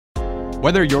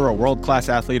Whether you're a world-class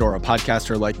athlete or a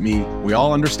podcaster like me, we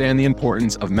all understand the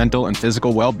importance of mental and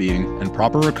physical well-being and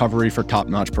proper recovery for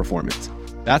top-notch performance.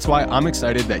 That's why I'm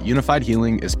excited that Unified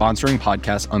Healing is sponsoring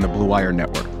podcasts on the Blue Wire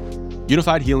Network.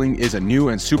 Unified Healing is a new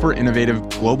and super innovative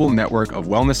global network of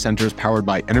wellness centers powered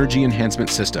by Energy Enhancement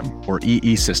System, or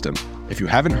EE System. If you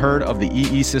haven't heard of the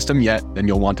EE System yet, then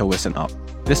you'll want to listen up.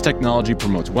 This technology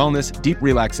promotes wellness, deep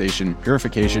relaxation,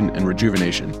 purification, and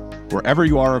rejuvenation. Wherever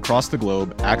you are across the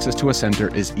globe, access to a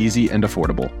center is easy and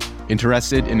affordable.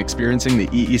 Interested in experiencing the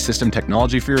EE System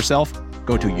technology for yourself?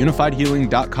 Go to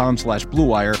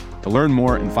unifiedhealing.com/bluewire to learn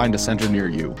more and find a center near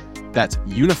you. That's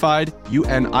unified,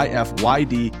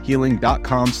 UNIFYD,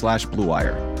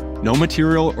 healing.com/bluewire. No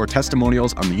material or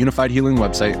testimonials on the Unified Healing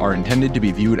website are intended to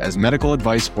be viewed as medical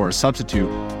advice or a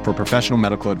substitute for professional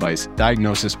medical advice,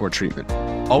 diagnosis, or treatment.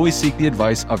 Always seek the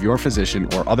advice of your physician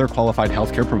or other qualified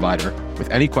healthcare provider with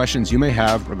any questions you may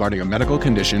have regarding a medical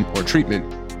condition or treatment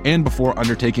and before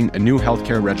undertaking a new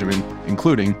healthcare regimen,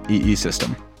 including EE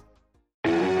System.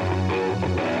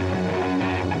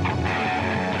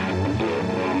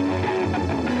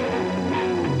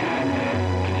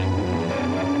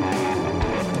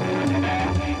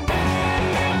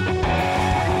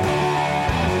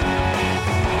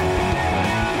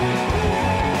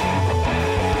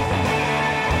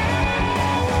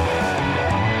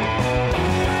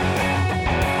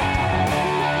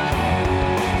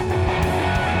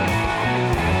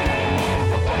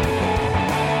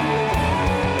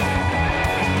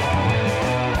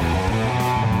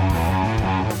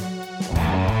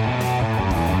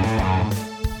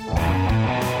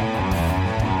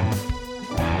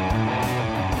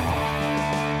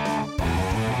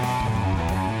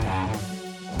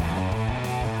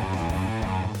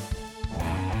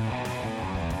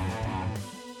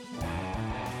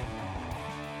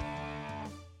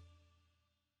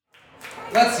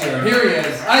 Let's hear it. Here he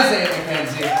is, Isaiah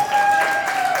McKenzie.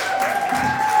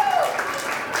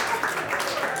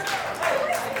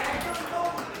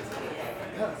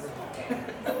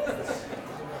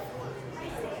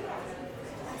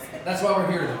 That's why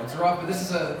we're here, though. It's rough, but this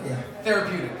is a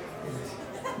therapeutic.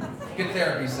 Good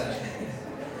therapy session.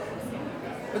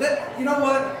 But that, you know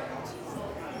what?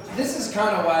 This is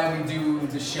kind of why we do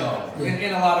the show,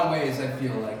 in a lot of ways, I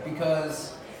feel like,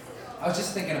 because I was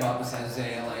just thinking about this,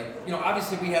 Isaiah. Like, you know,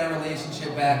 obviously we had a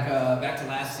relationship back to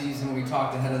last season when we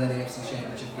talked ahead of that AFC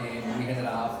Championship game, and we hit it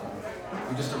off.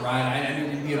 We just arrived. I knew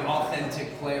you'd be an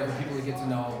authentic player for people to get to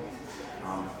know.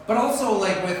 But also,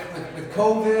 like, with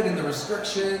COVID and the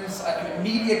restrictions,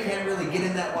 media can't really get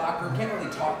in that locker room, can't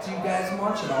really talk to you guys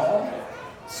much at all.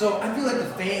 So I feel like the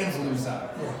fans lose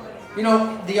out. Yeah. You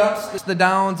know, the ups, the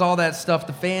downs, all that stuff,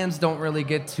 the fans don't really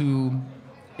get to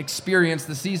experience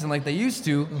the season like they used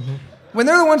to. Mm-hmm. When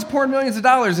they're the ones pouring millions of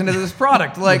dollars into this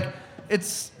product. Like,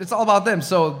 it's all about them.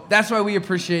 So that's why we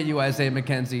appreciate you, Isaiah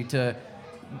McKenzie, to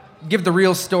give the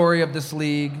real story of this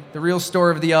league, the real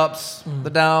story of the ups, the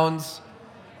downs.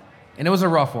 And it was a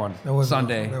rough one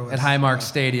Sunday at Highmark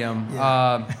Stadium.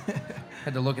 Yeah.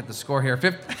 Had to look at the score here.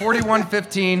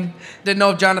 41-15. Didn't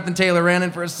know if Jonathan Taylor ran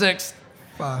in for a sixth.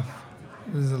 5.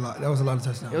 It was a lot. That was a lot of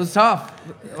touchdowns. It was tough.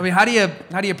 I mean, how do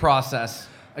you process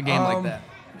a game like that?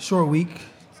 Short week.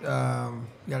 Got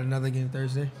another game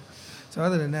Thursday. So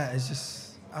other than that, it's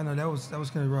just, I know that was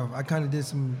kind of rough. I kind of did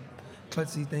some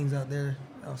klutzy things out there.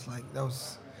 It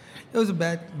was a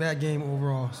bad game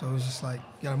overall. So it was just like,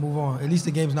 you gotta move on. At least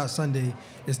the game's not Sunday,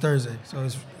 it's Thursday. So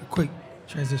it's a quick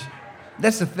transition.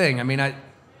 That's the thing. I mean,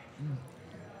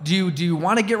 do you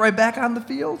want to get right back on the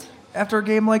field after a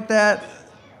game like that,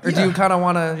 or do you kind of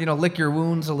want to lick your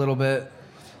wounds a little bit?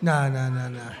 No.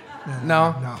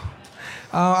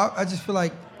 I just feel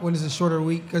like when it's a shorter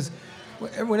week, because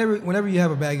whenever you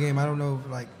have a bad game, I don't know,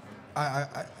 like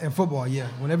I in football,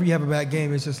 whenever you have a bad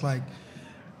game, it's just like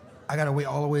I gotta wait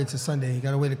all the way to Sunday. You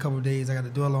gotta wait a couple of days. I gotta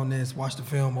dwell on this, watch the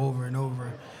film over and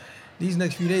over. These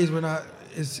next few days, we're not.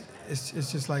 It's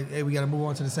just like, hey, we gotta move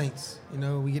on to the Saints.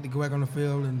 We get to go back on the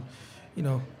field and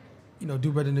do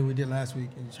better than we did last week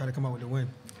and try to come out with a win.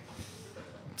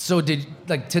 So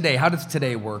today? How does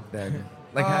today work then?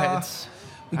 We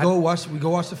go watch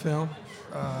the film.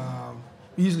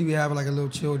 Usually we have like a little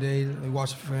chill day. We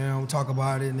watch the film, talk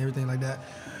about it, and everything like that.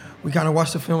 We kind of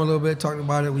watched the film a little bit, talked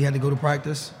about it. We had to go to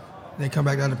practice. Then come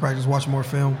back down to practice, watch more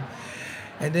film,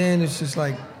 and then it's just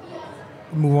like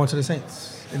move on to the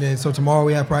Saints. And then so tomorrow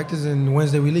we have practice, and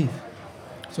Wednesday we leave.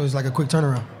 So it's like a quick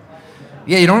turnaround.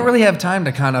 Yeah, you don't really have time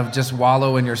to kind of just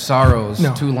wallow in your sorrows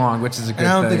too long, which is a good thing.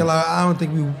 I don't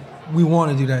think we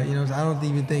want to do that. I don't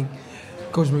even think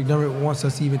Coach McDermott wants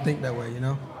us to even think that way.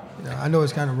 I know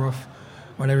it's kind of rough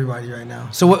on everybody right now.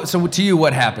 So to you,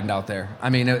 what happened out there? I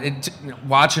mean,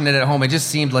 watching it at home, it just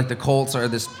seemed like the Colts are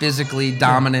this physically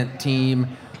dominant team,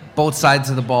 both sides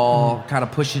of the ball, kind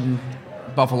of pushing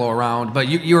Buffalo around. But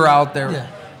you were out there. Yeah.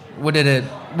 What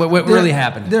really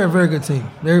happened? They're a very good team.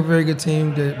 They're a very good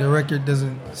team. The record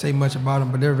doesn't say much about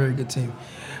them, but they're a very good team.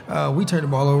 We turned the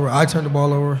ball over. I turned the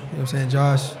ball over. You know what I'm saying?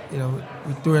 Josh,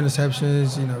 we threw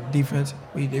interceptions, defense.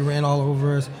 They ran all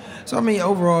over us. So, I mean,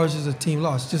 overall, it's just a team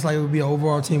loss. Just like it would be an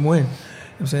overall team win. You know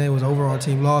what I'm saying? It was an overall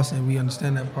team loss, and we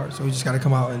understand that part. So we just got to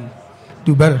come out and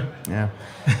do better. Yeah.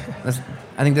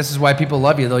 I think this is why people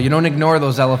love you, though. You don't ignore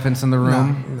those elephants in the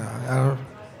room. No, I don't.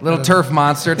 Little turf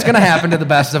monster. It's going to happen to the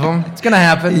best of them. It's going to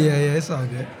happen. Yeah, it's all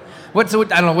good. I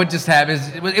don't know what just happened.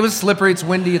 It was slippery. It's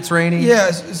windy. It's raining. Yeah.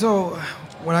 So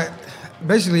when I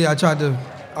tried to,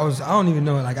 I don't even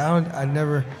know. Like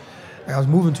I was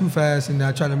moving too fast, and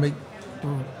I tried to make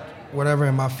whatever,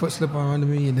 and my foot slipped on under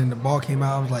me, and then the ball came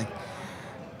out. I was like,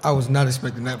 I was not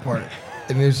expecting that part,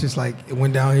 and it was just like it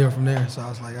went downhill from there. So I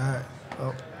was like, all right.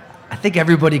 Well. I think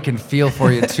everybody can feel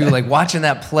for you too. Like watching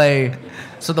that play,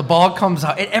 so the ball comes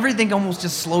out, and everything almost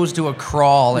just slows to a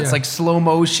crawl. It's like slow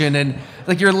motion, and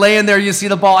like you're laying there, you see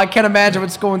the ball. I can't imagine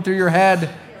what's going through your head.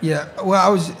 Yeah, well, I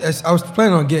was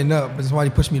planning on getting up, but somebody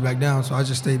pushed me back down, so I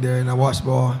just stayed there and I watched the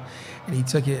ball, and he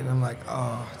took it, and I'm like,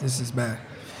 oh, this is bad.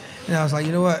 And I was like,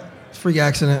 you know what, freak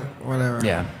accident, whatever.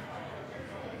 Yeah.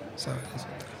 So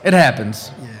it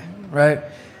happens. Yeah. Right.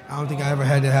 I don't think I ever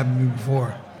had that happen to me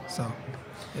before, so.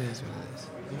 It is what it is.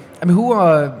 I mean,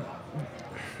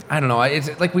 I don't know.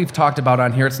 It's like we've talked about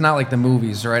on here. It's not like the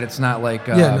movies, right? It's not like,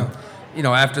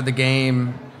 after the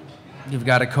game, you've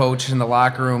got a coach in the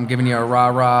locker room giving you a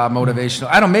rah-rah motivational.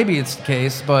 I don't know, maybe it's the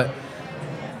case, but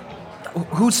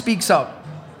who speaks up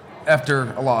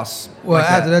after a loss? Well,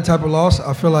 after that type of loss,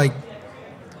 I feel like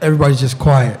everybody's just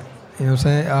quiet. You know what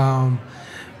I'm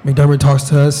saying? McDermott talks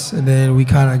to us, and then we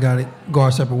kind of got to go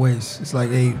our separate ways. It's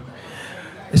like, hey,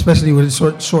 especially with a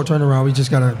short turnaround, we just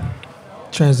got to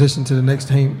transition to the next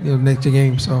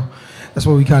game. So that's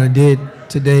what we kind of did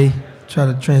today, try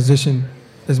to transition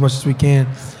as much as we can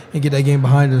and get that game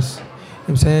behind us. You know what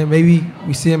I'm saying? Maybe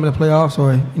we see him in the playoffs,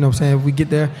 or, if we get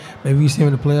there, maybe we see him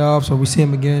in the playoffs, or we see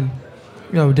him again,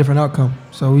 a different outcome.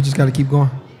 So we just got to keep going.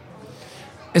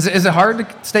 Is it hard to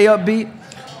stay upbeat?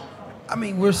 I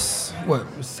mean, we're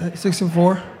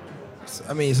 6-4.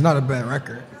 I mean, it's not a bad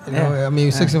record. I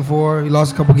mean, 6-4. We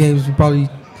lost a couple games. We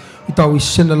thought we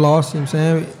shouldn't have lost. You know what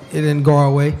I'm saying? It didn't go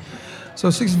our way. So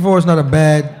 6-4 is not a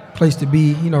bad place to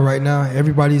be. Right now,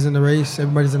 everybody's in the race.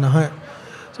 Everybody's in the hunt.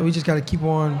 So we just got to keep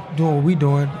on doing what we're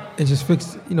doing and just fix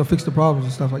the problems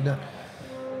and stuff like that.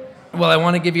 Well, I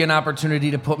want to give you an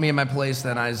opportunity to put me in my place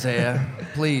then, Isaiah.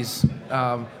 Please.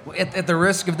 At the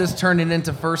risk of this turning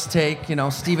into First Take,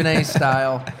 Stephen A.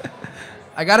 style,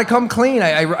 I got to come clean.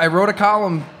 I wrote a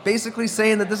column basically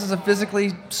saying that this is a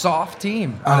physically soft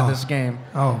team out of this game.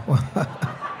 Oh.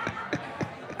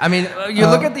 I mean, you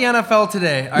look at the NFL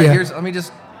today. All right, let me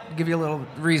just give you a little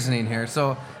reasoning here.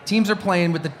 So teams are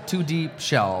playing with the too deep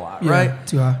shell a lot, right?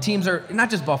 Too high. Teams are, not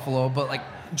just Buffalo, but like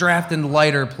drafting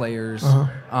lighter players,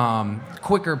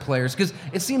 quicker players. Because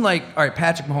it seemed like, all right,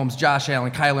 Patrick Mahomes, Josh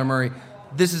Allen, Kyler Murray,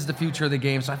 this is the future of the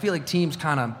game. So I feel like teams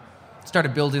kind of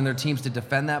started building their teams to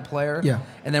defend that player. Yeah.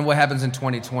 And then what happens in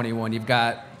 2021? You've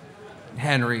got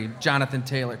Henry, Jonathan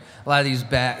Taylor, a lot of these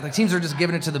teams are just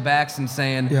giving it to the backs and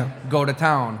saying, go to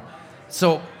town.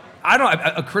 So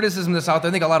a criticism that's out there,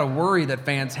 I think a lot of worry that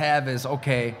fans have is,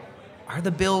 okay, are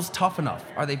the Bills tough enough?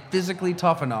 Are they physically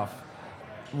tough enough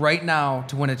right now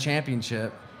to win a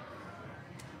championship?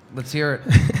 Let's hear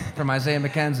it from Isaiah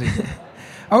McKenzie.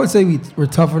 I would say we're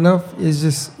tough enough. It's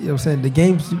just, what I'm saying, the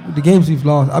games we've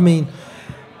lost. I mean,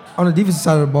 on the defensive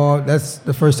side of the ball, that's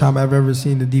the first time I've ever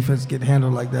seen the defense get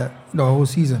handled like that, the whole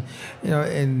season.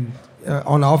 And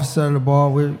on the offensive side of the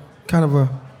ball, we're kind of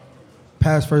a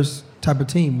pass-first type of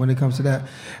team when it comes to that.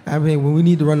 I mean, when we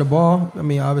need to run the ball, I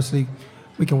mean, obviously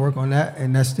we can work on that,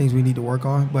 and that's things we need to work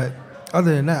on. But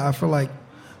other than that, I feel like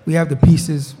we have the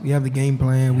pieces, we have the game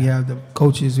plan, we have the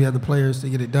coaches, we have the players to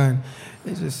get it done.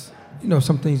 It's just,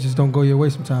 some things just don't go your way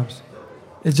sometimes.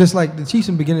 It's just like the Chiefs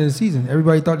in the beginning of the season.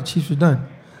 Everybody thought the Chiefs were done.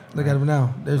 Look at them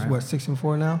now. There's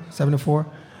 6-4 now, 7-4,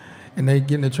 and they're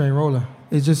getting the train rolling.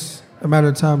 It's just a matter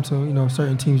of time till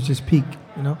certain teams just peak.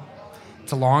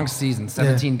 It's a long season,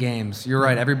 17 games. You're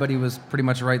right. Everybody was pretty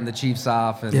much writing the Chiefs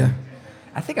off. And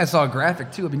I think I saw a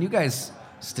graphic too. I mean, you guys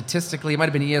statistically, it might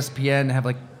have been ESPN, have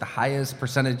like the highest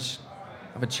percentage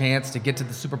of a chance to get to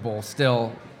the Super Bowl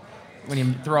still when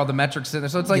you throw all the metrics in there.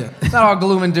 So it's like it's not all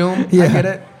gloom and doom. I get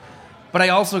it. But I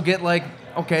also get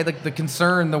the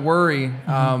concern, the worry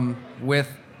with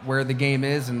where the game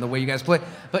is and the way you guys play.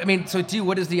 But I mean, so to you,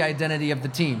 what is the identity of the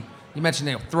team? You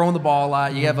mentioned throwing the ball a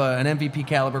lot. You have an MVP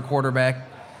caliber quarterback.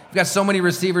 You've got so many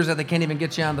receivers that they can't even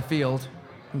get you on the field.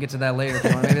 We can get to that later if you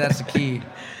want. Maybe that's the key.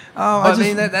 I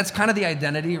mean, that's kind of the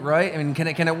identity, right? I mean, can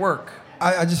it work?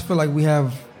 I just feel like we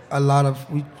have a lot of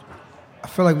I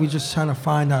feel like we're just trying to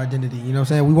find our identity. You know what I'm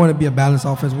saying? We want to be a balanced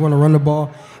offense. We want to run the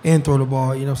ball and throw the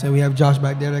ball. You know what I'm saying? We have Josh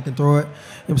back there that can throw it. You know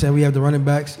what I'm saying? We have the running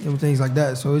backs, you know, things like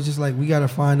that. So it's just like we got to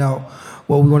find out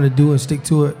what we want to do and stick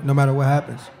to it no matter what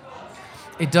happens.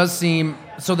 It does seem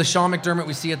 – so the Sean McDermott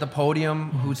we see at the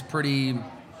podium, who's pretty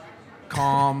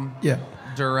calm,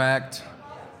 direct,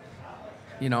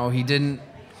 you know, he didn't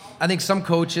 – I think some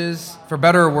coaches, for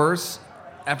better or worse,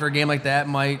 after a game like that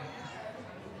might –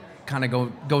 kind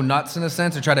of go nuts in a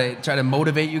sense, or try to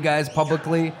motivate you guys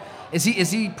publicly. Is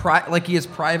he like he is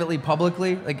privately,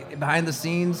 publicly, like behind the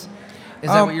scenes? Is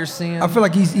that what you're seeing? I feel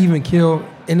like he's even killed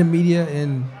in the media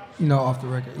and, you know, off the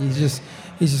record. He's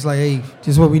just like, hey, this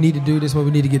is what we need to do. This is what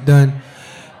we need to get done.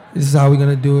 This is how we're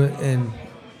gonna do it. And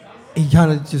he kind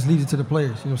of just leaves it to the players.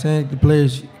 You know what I'm saying? The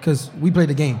players, because we play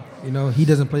the game. You know, he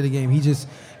doesn't play the game. He just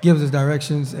gives us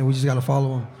directions, and we just got to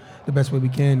follow him the best way we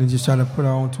can and just try to put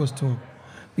our own twist to him.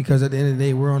 Because at the end of the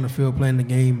day, we're on the field playing the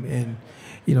game, and,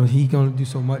 you know, he's going to do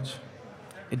so much.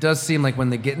 It does seem like when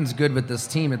the getting's good with this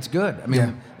team, it's good. I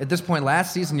mean, At this point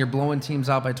last season, you're blowing teams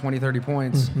out by 20, 30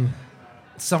 points. Mm-hmm.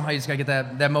 Somehow you just got to get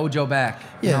that mojo back.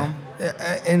 Yeah, you know?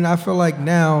 And I feel like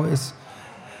now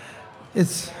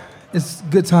it's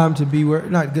good time to be where –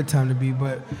 not good time to be,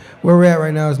 but where we're at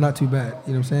right now is not too bad. You know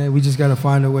what I'm saying? We just got to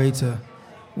find a way to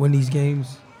win these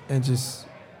games and just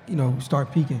 – you know,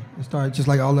 start peaking and start just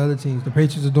like all the other teams. The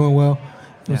Patriots are doing well. You know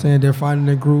what I'm saying? They're finding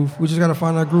their groove. We just got to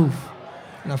find our groove.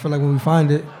 And I feel like when we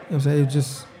find it, you know what I'm saying, it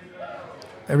just,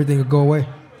 everything will go away.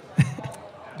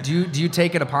 Do you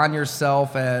take it upon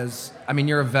yourself as, I mean,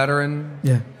 you're a veteran.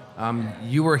 Yeah.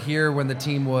 You were here when the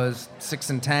team was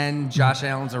 6-10. Josh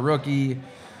Allen's a rookie.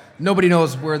 Nobody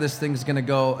knows where this thing's going to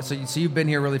go. So you've been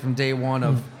here really from day one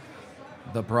of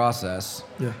the process.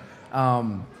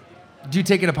 Yeah. Do you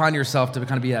take it upon yourself to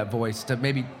kind of be that voice, to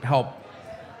maybe help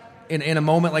in a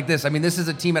moment like this? I mean, this is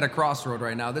a team at a crossroad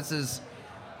right now. I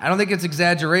don't think it's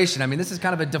exaggeration. I mean, this is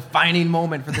kind of a defining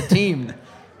moment for the team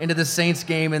into the Saints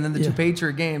game and then the two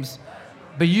Patriot games.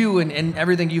 But you and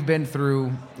everything you've been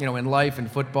through, you know, in life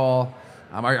and football,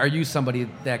 are you somebody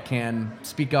that can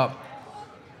speak up?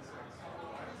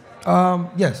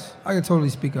 Yes, I can totally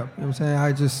speak up. You know what I'm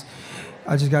saying?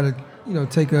 I just got to, you know,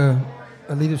 take a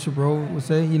leadership role, would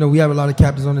say. You know, we have a lot of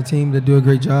captains on the team that do a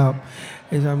great job.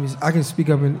 And I can speak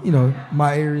up in, you know,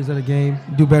 my areas of the game,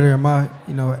 do better in my,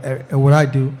 you know, at what I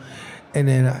do. And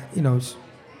then, you know,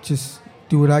 just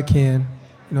do what I can,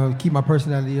 you know, keep my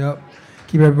personality up,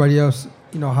 keep everybody else,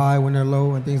 you know, high when they're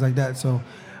low and things like that. So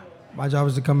my job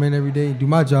is to come in every day, do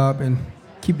my job, and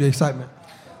keep the excitement.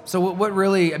 So what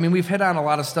really, I mean, we've hit on a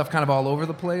lot of stuff kind of all over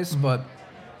the place, but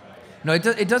no,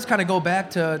 it does kind of go back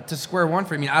to square one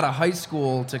for you. I mean, out of high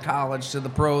school to college to the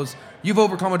pros, you've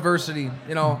overcome adversity,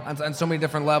 you know, on so many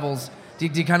different levels. Do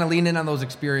you kind of lean in on those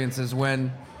experiences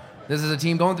when this is a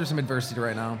team going through some adversity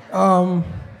right now?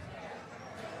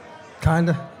 Kind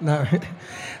of. No,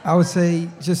 I would say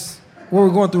just what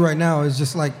we're going through right now is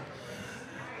just like,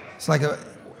 it's like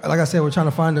I said, we're trying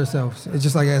to find ourselves. It's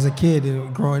just like as a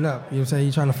kid growing up, you know what I'm saying?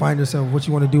 You're trying to find yourself, what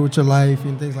you want to do with your life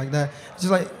and things like that. It's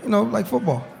just like, you know, like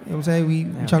football. You know what I'm saying?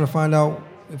 We're trying to find out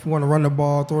if we want to run the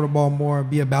ball, throw the ball more,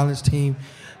 be a balanced team,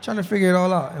 trying to figure it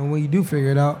all out. And when you do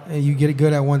figure it out and you get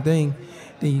good at one thing,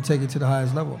 then you take it to the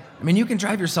highest level. I mean, you can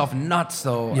drive yourself nuts,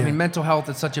 though. Yeah. I mean, mental health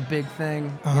is such a big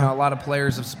thing. You know, a lot of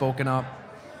players have spoken up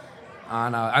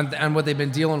on what they've been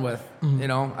dealing with. You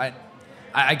know,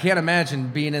 I can't imagine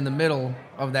being in the middle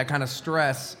of that kind of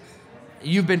stress.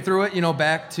 You've been through it, you know,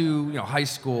 back to, you know, high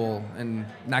school and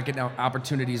not getting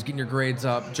opportunities, getting your grades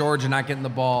up, Georgia not getting the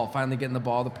ball, finally getting the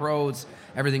ball, the pros,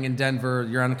 everything in Denver,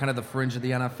 you're on kind of the fringe of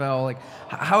the NFL. Like,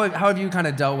 how have you kind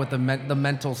of dealt with the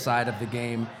mental side of the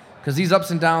game? Because these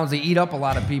ups and downs, they eat up a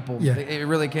lot of people. Yeah. It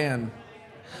really can.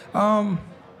 I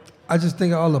just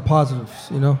think of all the positives,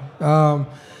 you know.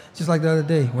 Just like the other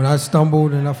day, when I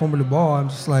stumbled and I fumbled the ball, I'm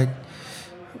just like,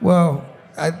 well,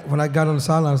 when I got on the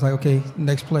sideline, I was like, okay,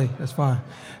 next play, that's fine.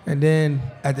 And then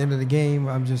at the end of the game,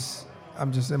 I'm just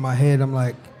in my head, I'm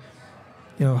like,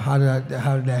 you know, how did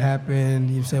that happen? You know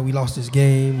what I'm saying? We lost this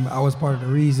game. I was part of the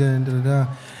reason,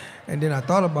 da-da-da. And then I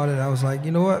thought about it. I was like,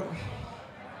 you know what?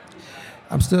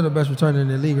 I'm still the best returner in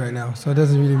the league right now, so it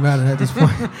doesn't really matter at this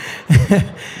point.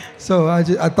 So I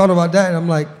thought about that, and I'm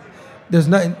like, there's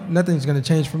nothing's going to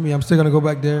change for me. I'm still going to go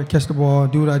back there, catch the ball,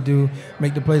 do what I do,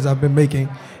 make the plays I've been making. You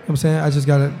know what I'm saying? I just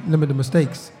got to limit the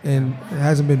mistakes. And it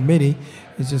hasn't been many.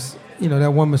 It's just,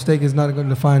 that one mistake is not going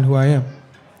to define who I am.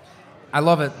 I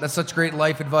love it. That's such great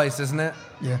life advice, isn't it?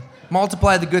 Yeah.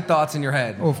 Multiply the good thoughts in your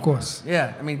head. Oh, of course.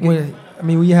 Yeah.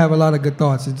 When you have a lot of good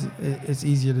thoughts, it's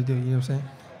easier to do. You know what I'm saying?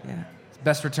 Yeah.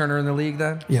 Best returner in the league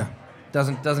then? Yeah.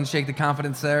 Doesn't shake the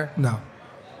confidence there? No.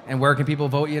 And where can people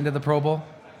vote you into the Pro Bowl?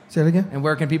 Say it again? And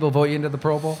where can people vote you into the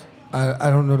Pro Bowl? I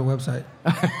don't know the website.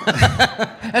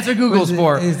 That's what Google's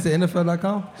for. Is it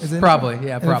NFL.com? Is it probably,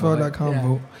 yeah, probably. NFL.com yeah.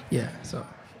 vote. Yeah, so.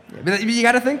 Yeah, but you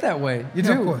got to think that way. You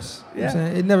do. Of course. Yeah. You know what I'm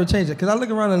saying? It never changes. Because I look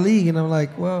around the league and I'm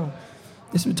like, well,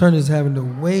 this returner is having the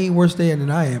way worse day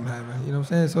than I am having. You know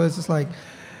what I'm saying? So it's just like,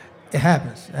 it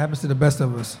happens. It happens to the best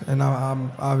of us. And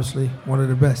I'm obviously one of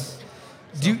the best.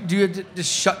 So. Do you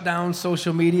just shut down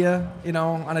social media,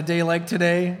 on a day like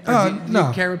today? No. Do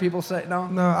you care what people say? No?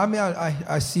 No, I mean,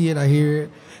 I see it, I hear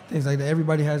it, things like that.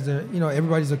 Everybody has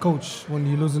everybody's a coach when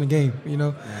you're losing a game,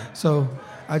 Yeah. So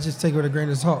I just take it with a grain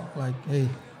of salt. Like, hey,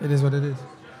 it is what it is.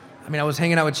 I mean, I was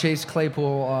hanging out with Chase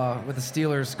Claypool with the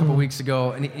Steelers a couple weeks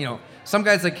ago, and some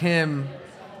guys like him,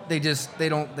 they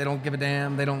don't give a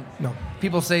damn. They don't. No.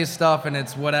 People say stuff and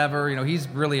it's whatever. He's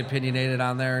really opinionated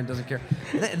on there and doesn't care.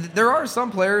 There are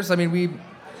some players. I mean, we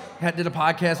did a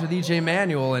podcast with EJ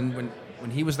Manuel, and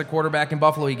when he was the quarterback in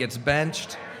Buffalo, he gets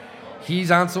benched. He's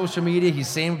on social media. He's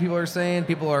saying what people are saying.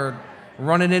 People are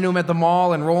running into him at the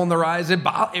mall and rolling their eyes. It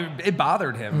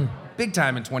bothered him big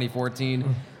time in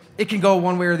 2014. It can go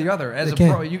one way or the other. As a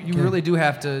pro, you really do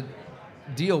have to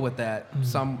deal with that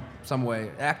some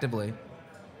way actively.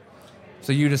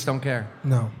 So you just don't care?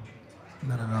 No,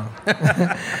 not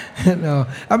at all. No,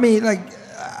 I mean, like,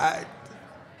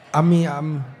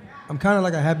 I'm kind of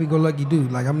like a happy-go-lucky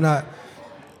dude. Like, I'm not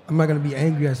gonna be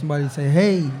angry at somebody saying,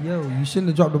 "Hey, yo, you shouldn't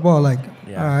have dropped the ball." Like,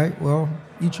 all right, well,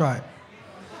 you try it.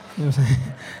 You know what I'm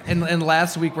saying? And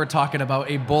last week we're talking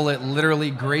about a bullet literally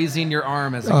grazing your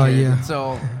arm as a kid. Yeah.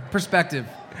 So perspective,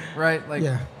 right? Like,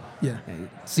 yeah.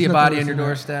 See a body on your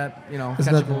doorstep, It's catch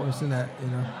a nothing bullet. worse than that,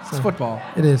 It's football.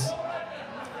 It is.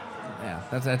 Yeah,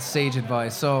 that's sage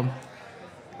advice. So,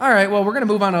 all right. Well, we're gonna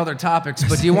move on to other topics.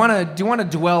 But do you want to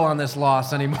dwell on this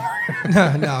loss anymore?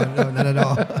 No, not at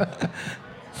all.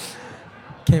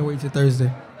 Can't wait till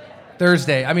Thursday.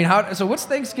 Thursday. I mean, so what's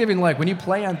Thanksgiving like when you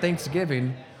play on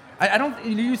Thanksgiving? I don't.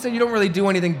 You said you don't really do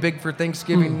anything big for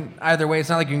Thanksgiving either way. It's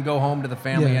not like you can go home to the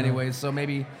family anyways. So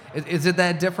maybe is it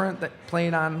that different that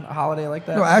playing on a holiday like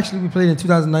that? No, actually, we played in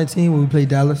 2019 when we played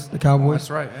Dallas, the Cowboys.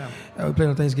 That's right. Yeah. We played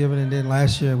on Thanksgiving, and then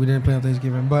last year we didn't play on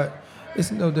Thanksgiving. But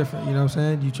it's no different. You know what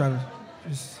I'm saying? You try to.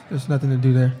 There's nothing to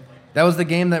do there. That was the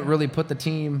game that really put the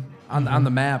team on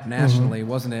the map nationally,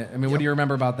 wasn't it? I mean, what do you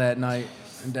remember about that night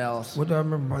in Dallas? What do I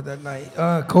remember about that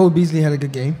night? Cole Beasley had a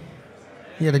good game.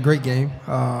 He had a great game.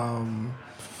 And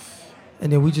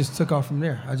then we just took off from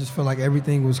there. I just felt like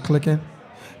everything was clicking. You know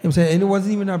what I'm saying? And it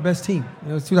wasn't even our best team.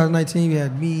 It was 2019. We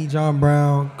had me, John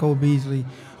Brown, Cole Beasley,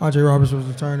 Andre Roberts was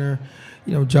the returner.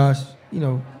 Josh,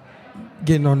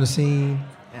 getting on the scene.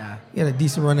 Yeah. He had a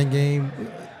decent running game.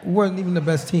 We wasn't even the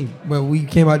best team, but we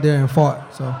came out there and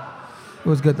fought. So it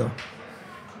was good, though.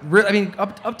 I mean,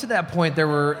 up to that point, there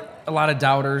were a lot of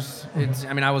doubters.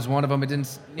 I was one of them. It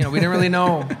didn't, we didn't really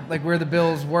know like where the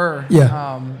Bills were.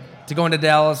 Yeah. To go into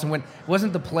Dallas and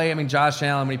wasn't the play. I mean, Josh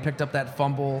Allen when he picked up that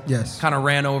fumble, kind of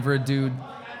ran over a dude,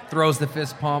 throws the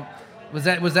fist pump. Was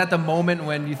that the moment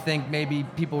when you think maybe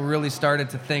people really started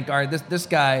to think, all right, this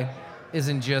guy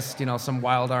isn't just some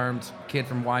wild-armed kid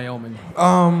from Wyoming?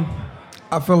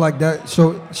 I feel like that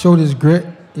showed his grit.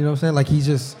 You know what I'm saying?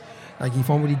 Like he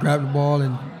fumbled, he grabbed the ball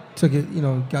and took it.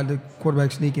 Got the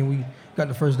quarterback sneak and we got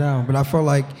the first down. But I felt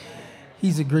like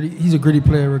he's a gritty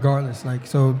player regardless. Like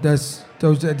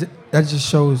that just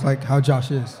shows like how Josh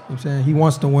is. You know what I'm saying? He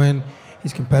wants to win.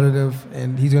 He's competitive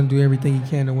and he's gonna do everything he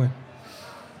can to win.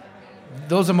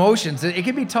 Those emotions, it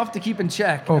can be tough to keep in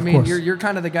check. Oh, I mean, course. you're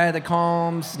kind of the guy that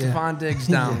calms Stephon Diggs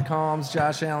down, calms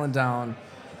Josh Allen down.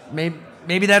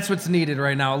 Maybe that's what's needed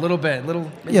right now, a little bit.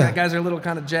 That guys are a little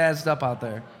kind of jazzed up out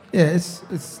there. Yeah,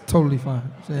 it's totally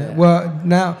fine. Well,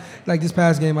 now, like this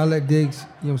past game, I let Diggs,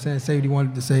 say what he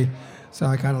wanted to say. So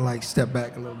I kind of like stepped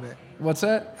back a little bit. What's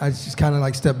that? I just kind of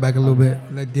like stepped back a little bit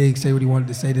and let Diggs say what he wanted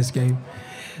to say this game.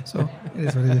 So it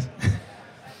is what it is.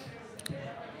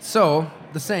 So,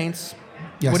 the Saints,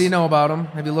 yes. What do you know about them?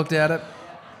 Have you looked at it?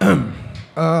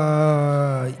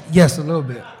 Yes, a little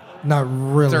bit. Not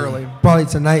really. Thoroughly. Probably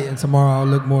tonight and tomorrow I'll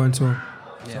look more into them.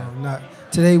 Yeah. So not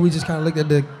today. We just kind of looked at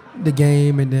the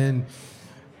game and then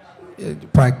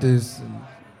practice.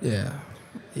 And,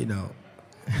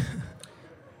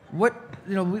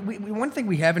 One thing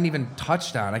we haven't even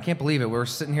touched on, I can't believe it. We're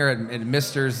sitting here at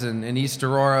Mister's in East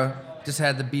Aurora. Just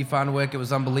had the beef on wick. It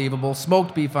was unbelievable.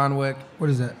 Smoked beef on wick. What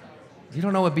is that? You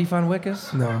don't know what beef on wick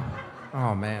is? No.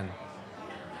 Oh, man.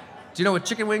 Do you know what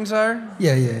chicken wings are?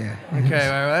 Yeah. Okay,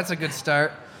 well, that's a good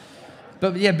start.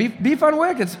 But yeah, beef on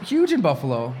wick, it's huge in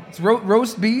Buffalo. It's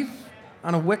roast beef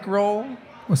on a wick roll.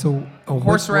 What's a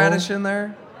horseradish in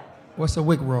there? What's a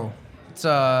wick roll? It's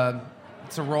a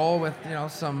roll with,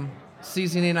 some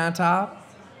seasoning on top.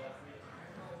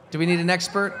 Do we need an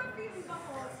expert?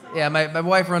 Yeah, my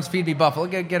wife runs Feed Me Buffalo.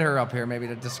 Get her up here maybe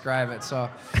to describe it. So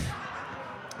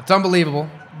it's unbelievable.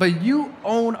 But you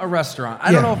own a restaurant.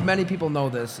 I don't know if many people know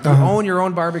this. You own your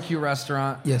own barbecue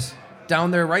restaurant. Yes.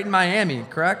 Down there right in Miami,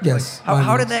 correct? Yes.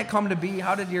 How did that come to be?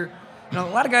 How did a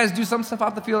lot of guys do some stuff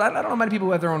off the field. I don't know many people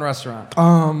who have their own restaurant.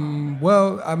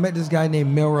 Well, I met this guy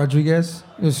named Mel Rodriguez.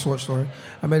 It's a short story.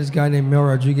 I met this guy named Mel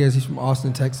Rodriguez. He's from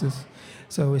Austin, Texas.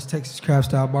 So it's Texas Craft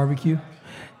Style Barbecue.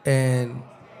 And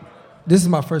this is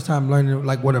my first time learning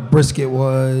like what a brisket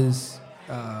was,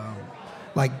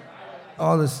 like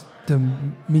all the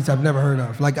meats I've never heard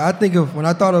of. Like when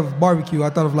I thought of barbecue, I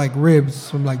thought of like ribs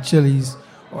from like Chili's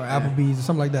or Applebee's or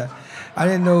something like that. I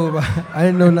didn't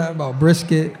know nothing about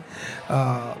brisket,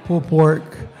 pulled pork,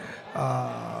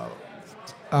 what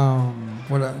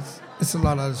else? It's a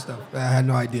lot of other stuff that I had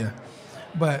no idea.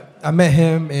 But I met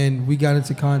him and we got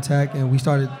into contact and we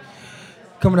started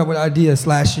coming up with ideas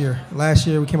last year. Last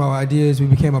year we came out with ideas. We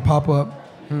became a pop-up.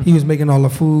 He was making all the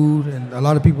food and a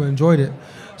lot of people enjoyed it.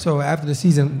 So after the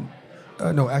season,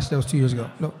 no, actually that was 2 years ago.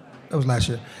 No, that was last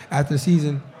year. After the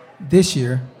season this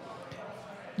year,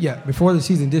 before the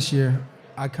season this year,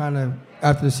 after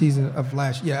the season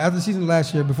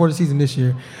last year, before the season this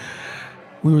year,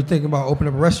 we were thinking about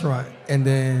opening up a restaurant. And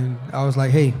then I was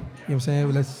like, hey, you know what I'm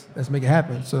saying? Let's make it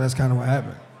happen. So that's kind of what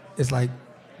happened. It's like,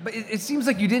 but it seems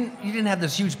like you didn't have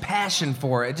this huge passion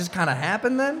for it. It just kind of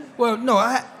happened then? Well, no,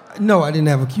 I didn't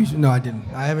have a huge, no, I didn't.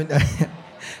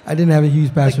 I didn't have a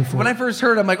huge passion for it. When I first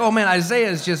heard it, I'm like, oh man, Isaiah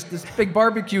is just this big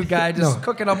barbecue guy just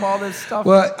cooking up all this stuff.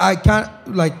 Well, I kind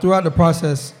of, like throughout the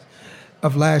process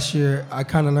of last year, I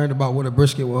kind of learned about what a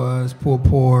brisket was, pulled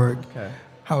pork,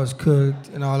 how it's cooked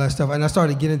and all that stuff. And I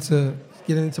started getting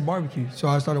into barbecue. So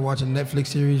I started watching Netflix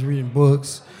series, reading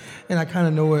books, and I kind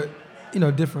of know what,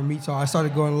 different meats are. I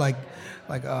started going like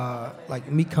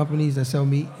meat companies that sell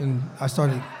meat, and I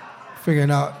started figuring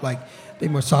out like they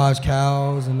massage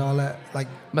cows and all that. Like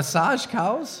massage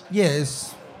cows? Yeah,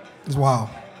 it's wild.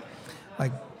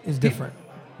 Like it's different.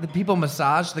 The people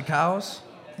massage the cows?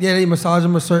 Yeah, they massage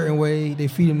them a certain way. They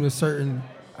feed them a certain.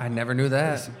 I never knew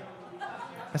that.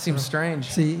 That seems strange.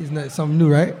 See, isn't that something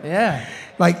new, right? Yeah.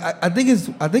 Like I think it's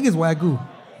Wagyu.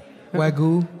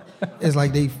 Wagyu is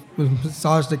like they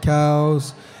massage the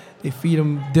cows. They feed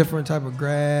them different type of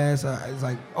grass. It's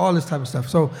like all this type of stuff.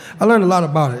 So I learned a lot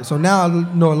about it. So now I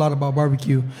know a lot about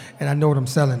barbecue, and I know what I'm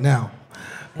selling now.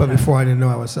 But before I didn't know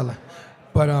I was selling.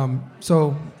 But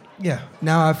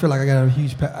now I feel like I got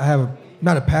I have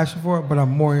not a passion for it, but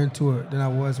I'm more into it than I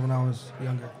was when I was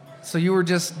younger. So you were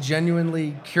just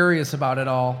genuinely curious about it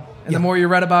all, and the more you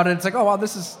read about it, it's like, oh wow,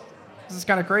 this is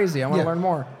kind of crazy. I want to learn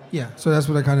more. Yeah. So that's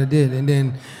what I kind of did, and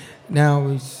then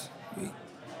now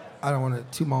I don't want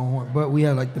to toot my own horn, but we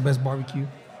have like the best barbecue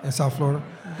in South Florida.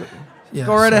 Yeah,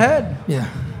 go right ahead. Yeah.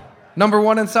 Number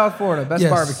one in South Florida, best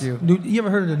barbecue. You ever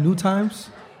heard of the New Times?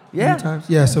 Yeah. New Times?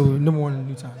 Yeah, so number one in the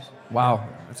New Times. Wow,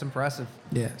 that's impressive.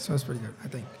 Yeah, so it's pretty good, I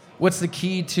think. What's the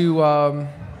key to,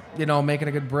 making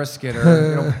a good brisket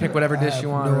or pick whatever dish you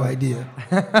want? I have no idea.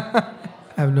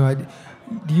 I have no idea.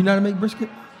 Do you know how to make brisket?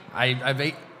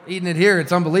 I've eaten it here.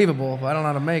 It's unbelievable. But I don't know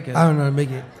how to make it. I don't know how to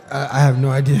make it. I have no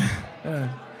idea. Yeah.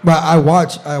 But I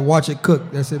watch it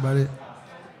cook. That's about it.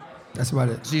 That's about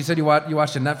it. So you said you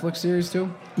watched a Netflix series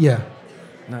too? Yeah.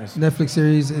 Nice. Netflix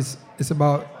series it's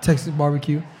about Texas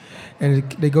barbecue, and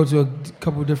they go to a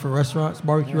couple of different restaurants,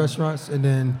 barbecue restaurants, and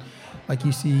then like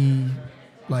you see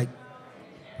like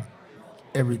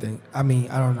everything. I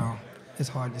mean, I don't know. It's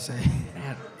hard to say.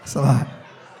 Man. It's a lot.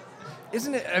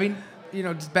 Isn't it? I mean,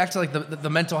 just back to like the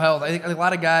mental health. I think a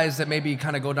lot of guys that maybe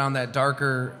kind of go down that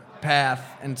darker path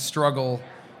and struggle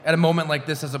at a moment like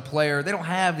this as a player, they don't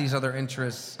have these other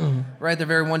interests, right? They're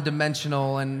very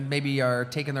one-dimensional and maybe are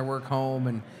taking their work home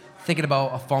and thinking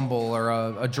about a fumble or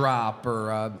a drop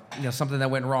or something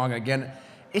that went wrong again.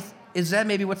 Is that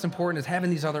maybe what's important, is having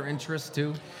these other interests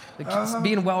too? Like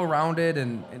being well-rounded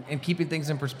and keeping things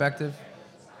in perspective?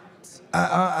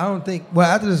 I don't think, well,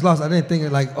 after this loss, I didn't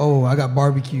think like, oh, I got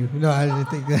barbecue. No, I didn't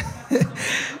think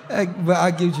that. But I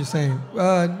get what you're saying.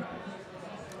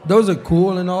 Those are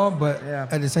cool and all, but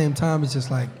at the same time, it's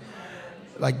just like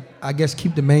like I guess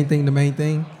keep the main thing.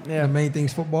 Yeah. The main thing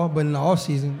is football. But in the off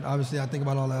season, obviously, I think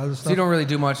about all the other stuff. So you don't really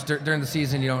do much during the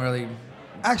season. You don't really.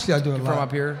 Actually, I do a lot. From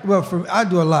up here? Well, I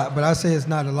do a lot, but I say it's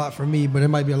not a lot for me, but it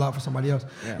might be a lot for somebody else.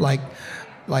 Yeah.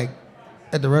 Like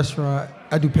at the restaurant,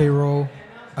 I do payroll.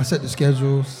 I set the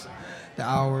schedules, the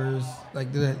hours, like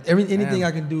anything I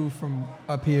can do from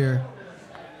up here,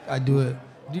 I do it.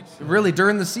 Really,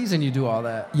 during the season, you do all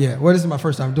that? Yeah. Well, this is my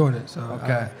first time doing it, so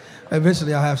okay.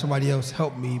 Eventually, I'll have somebody else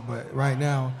help me, but right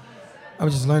now, I'm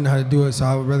just learning how to do it, so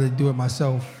I would rather do it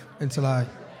myself until I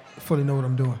fully know what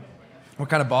I'm doing. What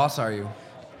kind of boss are you?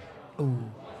 Ooh.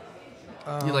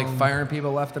 You like firing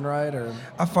people left and right, or?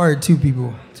 I fired two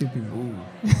people. Ooh.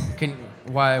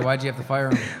 Why'd you have to fire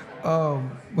them?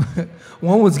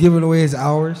 One was giving away his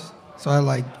hours, so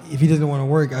if he didn't want to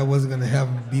work, I wasn't gonna have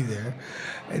him be there.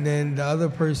 And then the other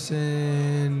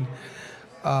person,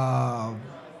 the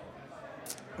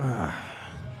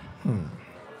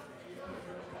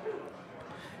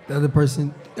other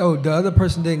person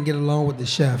didn't get along with the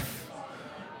chef,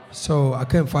 so I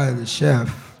couldn't fire the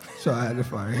chef. So I had to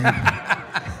fire him.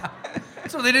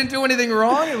 So they didn't do anything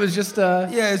wrong? It was just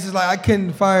Yeah, it's just like I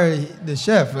couldn't fire the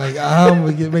chef. Like how am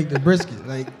I gonna make the brisket?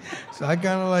 Like, so I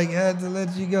kind of had to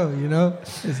let you go. You know,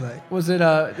 it's like was it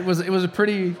was a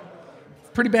pretty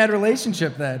bad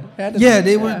relationship then?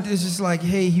 It's just like,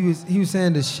 hey, he was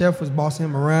saying the chef was bossing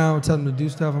him around, telling him to do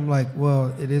stuff. I'm like,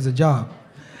 well, it is a job.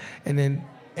 And then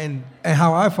and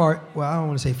how I fire. Well, I don't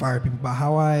want to say fire people, but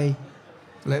how I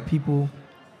let people.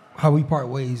 How we part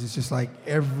ways, it's just like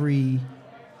every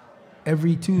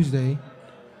Tuesday,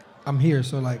 I'm here.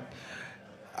 So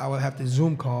I would have to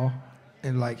Zoom call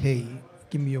and hey,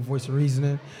 give me your voice of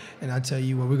reasoning, and I tell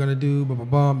you what we're gonna do, blah blah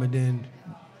blah, and then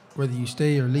whether you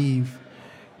stay or leave,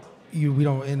 we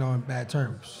don't end on bad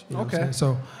terms. You know what I'm saying?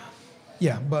 So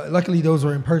yeah, but luckily those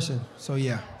were in person. So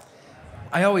yeah.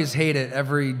 I always hate it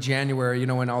every January,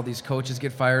 when all these coaches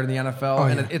get fired in the NFL,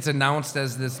 and it's announced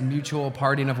as this mutual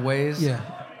parting of ways. Yeah.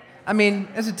 I mean,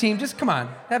 as a team, just come on.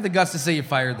 Have the guts to say you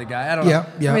fired the guy. I don't know.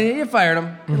 Yeah. I mean, you fired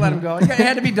him. You let him go. It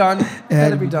had to be done. It had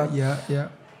to be done. Yeah.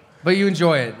 But you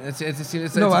enjoy it. It's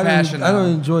a I passion. I don't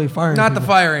enjoy firing Not people. the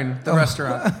firing, the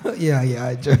restaurant. Yeah,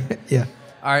 I enjoy it. Yeah.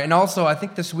 All right, and also, I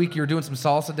think this week you were doing some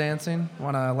salsa dancing.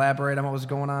 Want to elaborate on what was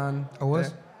going on? I was?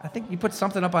 There? I think you put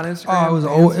something up on Instagram. Oh, it was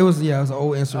an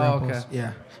old Instagram post.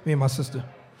 Yeah. Me and my sister.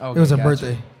 Oh, it was her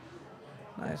birthday.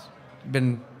 Nice.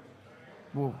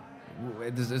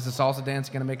 Is the salsa dance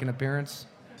going to make an appearance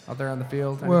out there on the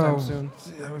field anytime soon?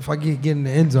 If I get in the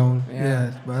end zone,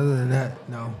 yeah. But other than that,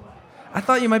 no. I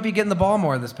thought you might be getting the ball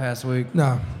more this past week.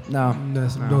 No.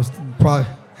 Probably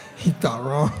he thought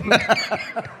wrong.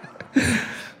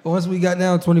 But once we got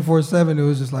down 24/7, it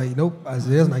was just like, nope,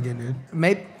 Isaiah's not getting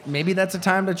in. Maybe that's a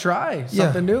time to try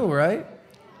something new, right?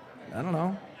 I don't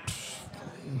know.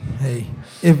 Hey,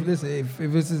 if this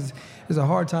is it's a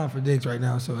hard time for Diggs right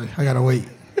now, so I gotta wait.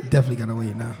 Definitely gotta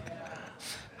wait now.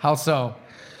 How so?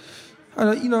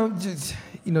 Like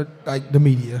the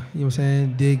media. You know what I'm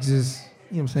saying? Diggs is,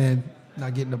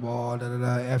 not getting the ball,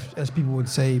 as people would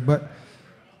say, but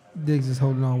Diggs is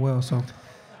holding on well, so.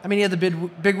 I mean, he had the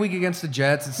big week against the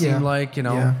Jets. It seemed like,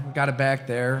 got it back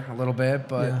there a little bit,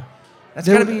 but that's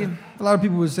got to be. A lot of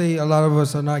people would say a lot of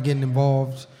us are not getting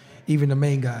involved, even the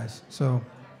main guys. So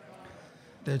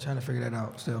they're trying to figure that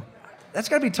out still. That's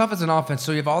got to be tough as an offense.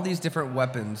 So you have all these different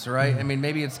weapons, right? Mm-hmm. I mean,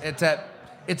 maybe it's at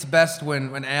its best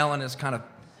when Allen is kind of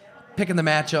picking the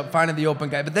matchup, finding the open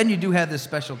guy. But then you do have this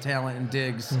special talent in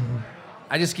Diggs. Mm-hmm.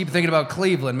 I just keep thinking about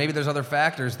Cleveland. Maybe there's other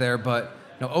factors there, but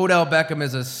Odell Beckham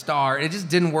is a star. It just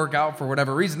didn't work out for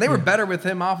whatever reason. They were better with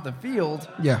him off the field.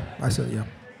 Yeah, I said yeah.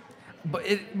 But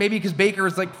maybe because Baker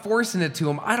is forcing it to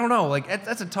him. I don't know.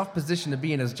 That's a tough position to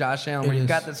be in as Josh Allen, where you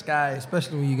got this guy,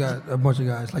 especially when you got a bunch of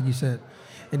guys like you said,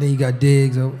 and then you got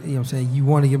Diggs. You know what I'm saying? You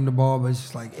want to give him the ball, but it's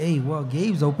just like, hey, well,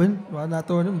 Gabe's open. Why not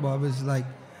throwing him the ball? But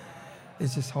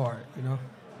it's just hard,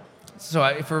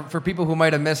 So for people who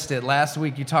might have missed it, last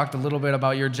week you talked a little bit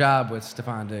about your job with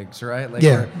Stefon Diggs, right?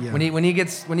 Yeah. When he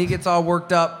gets all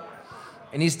worked up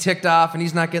and he's ticked off and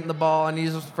he's not getting the ball and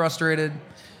he's frustrated,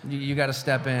 you got to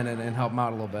step in and help him out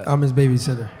a little bit. I'm his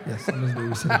babysitter. Yes, I'm his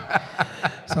babysitter.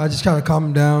 So I just kind of calm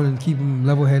him down and keep him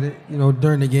level-headed,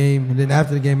 during the game. And then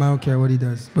after the game, I don't care what he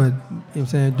does. But,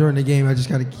 during the game, I just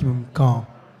got to keep him calm.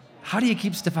 How do you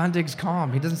keep Stefon Diggs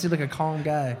calm? He doesn't seem like a calm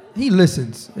guy. He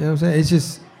listens. You know what I'm saying? It's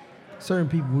just certain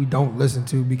people we don't listen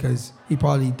to because he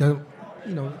probably don't,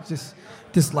 just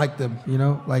dislike them,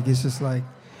 it's just I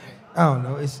don't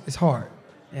know. It's hard.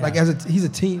 Yeah. He's a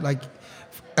team,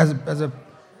 as a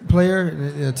player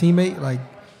and a teammate,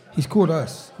 he's cool to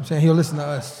us. I'm saying he'll listen to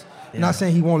us. Yeah. Not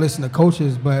saying he won't listen to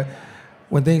coaches, but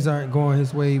when things aren't going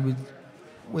his way with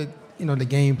the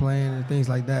game plan and things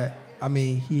like that, I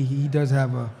mean, he does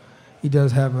have a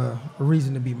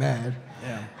reason to be mad.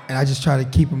 Yeah. And I just try to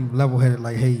keep him level-headed,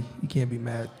 like, hey, you can't be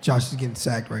mad. Josh is getting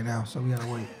sacked right now, so we gotta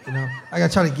wait. I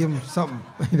gotta try to give him something.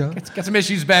 Got some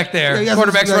issues back there. Yeah,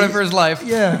 Quarterback's running for his life.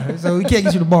 Yeah, so we can't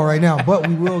get you the ball right now, but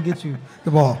we will get you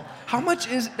the ball. How much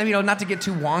is, not to get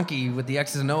too wonky with the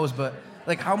X's and O's, but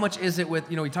like how much is it with,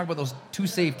 we talk about those two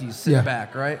safeties sitting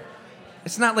back, right?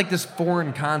 It's not like this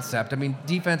foreign concept. I mean,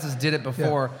 defenses did it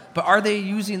before, but are they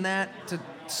using that to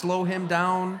slow him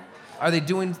down? Are they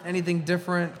doing anything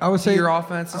different to your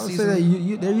offense this season? I would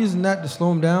say that they're using that to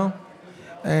slow him down,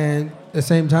 and at the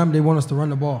same time, they want us to run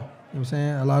the ball. You know what I'm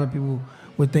saying? A lot of people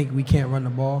would think we can't run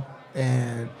the ball,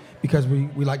 and because we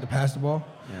like to pass the ball.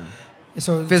 Yeah.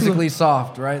 So physically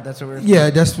soft, right? That's what we're.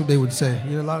 Yeah, that's what they would say.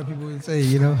 A lot of people would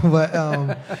say, but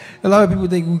a lot of people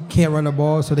think we can't run the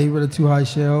ball, so they run a too high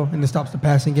shell, and it stops the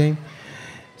passing game.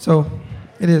 So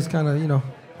it is kind of,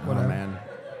 whatever. Oh, man.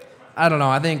 I don't know.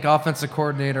 I think offensive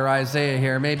coordinator Isaiah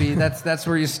here. Maybe that's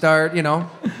where you start.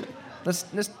 Let's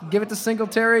give it to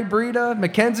Singletary, Breida,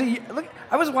 McKenzie. Look,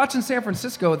 I was watching San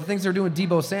Francisco. The things they're doing with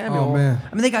Deebo Samuel. Oh man!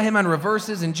 I mean, they got him on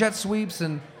reverses and jet sweeps,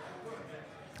 and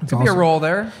it could be a roll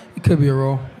there. It could be a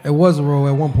roll. It was a roll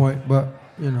at one point, but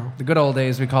the good old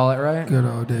days we call it, right? Good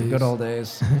old days. Good old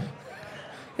days.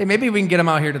 Hey, maybe we can get him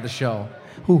out here to the show.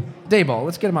 Who? Daboll.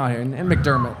 Let's get him out here, and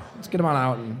McDermott. Let's get him on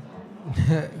out and.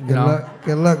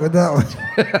 Good luck with that one.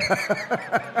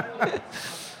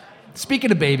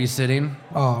 Speaking of babysitting,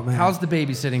 oh man, how's the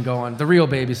babysitting going? The real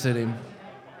babysitting.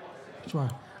 Which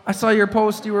one? I saw your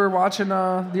post. You were watching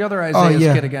the other Isaiah's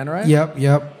kid again, right? Yep.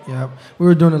 We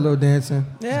were doing a little dancing,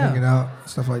 just Yeah, hanging out,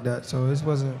 stuff like that. So it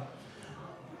wasn't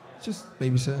just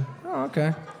babysitting. Oh,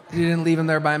 okay. You didn't leave him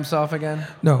there by himself again?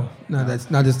 No,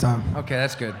 that's not this time. Okay,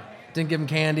 that's good. Didn't give him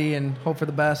candy and hope for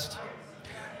the best.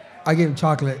 I gave him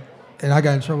chocolate. And I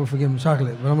got in trouble for giving him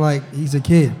chocolate, but I'm like, he's a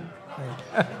kid.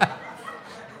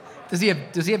 Does he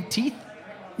have teeth?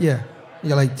 Yeah, he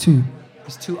got like 2.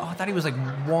 He's 2. Oh, I thought he was like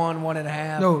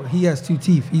 1.5. No, he has 2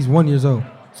 teeth. He's 1 year old.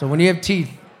 So when you have teeth,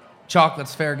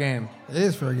 chocolate's fair game. It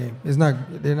is fair game. It's not.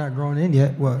 They're not grown in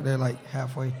yet. Well, they're like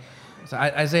halfway. So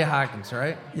Isaiah Hodgins,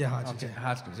 right? Yeah, Hodgins. Okay,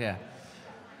 Hodgins, yeah.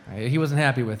 Right, he wasn't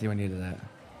happy with you when you did that.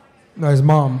 No, his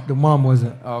mom. The mom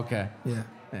wasn't. Oh, okay. Yeah.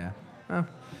 Yeah. Oh.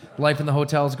 Life in the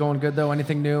hotel is going good, though?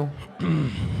 Anything new?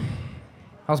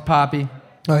 How's Poppy?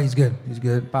 Oh, he's good. He's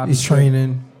good. Poppy's he's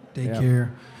training,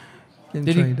 daycare,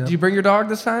 getting trained up. Did you bring your dog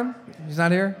this time? He's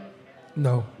not here?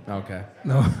 No. Okay.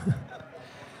 No.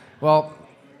 Well,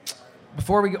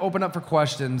 before we open up for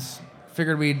questions,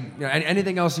 figured we'd,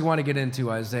 anything else you want to get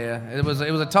into, Isaiah? It was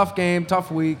a tough game,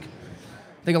 tough week.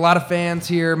 I think a lot of fans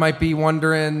here might be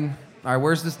wondering, all right,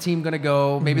 where's this team going to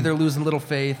go? Maybe they're losing a little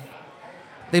faith.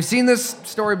 They've seen this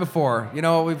story before.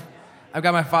 I've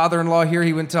got my father-in-law here.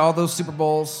 He went to all those Super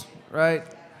Bowls, right?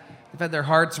 They've had their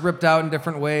hearts ripped out in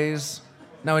different ways.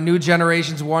 Now a new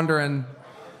generation's wondering,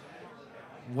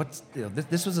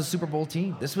 this was a Super Bowl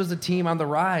team. This was a team on the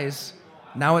rise.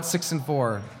 Now it's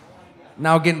 6-4.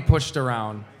 Now getting pushed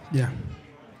around. Yeah.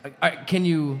 Can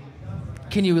you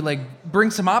like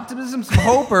bring some optimism, some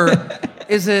hope, or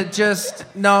is it just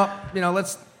no?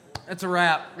 It's a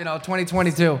wrap.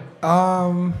 2022.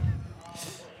 No,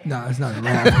 it's not a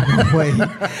wrap. Wait,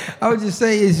 I would just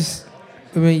say it's just.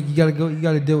 I mean, you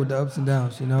gotta deal with the ups and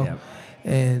downs, Yep.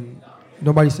 And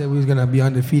nobody said we was gonna be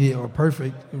undefeated or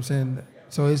perfect. You know what I'm saying,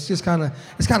 so it's just kind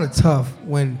of tough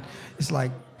when it's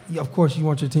like, of course, you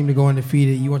want your team to go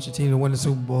undefeated. You want your team to win the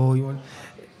Super Bowl. You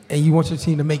want your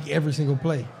team to make every single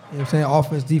play. You know what I'm saying?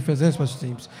 Offense, defense, and special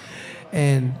teams.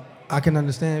 And I can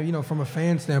understand, from a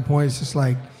fan standpoint, it's just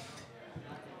like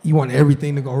you want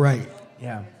everything to go right.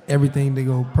 Yeah. Everything to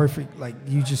go perfect. Like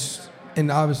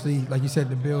and obviously, like you said,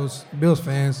 the Bills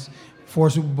fans, 4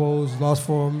 Super Bowls, lost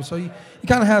 4 of them. So you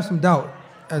kind of have some doubt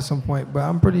at some point. But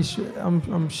I'm pretty sure,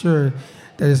 I'm sure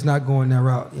that it's not going that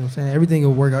route. You know what I'm saying? Everything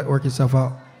will work itself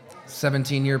out.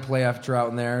 17-year playoff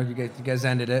drought in there. You guys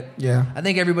ended it. Yeah. I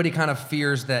think everybody kind of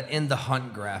fears that in the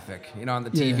hunt graphic, on the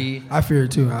TV. Yeah, I fear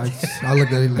it too. I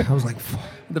looked at it. I was like, fuck.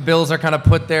 The Bills are kind of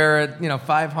put there at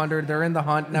 500. They're in the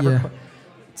hunt.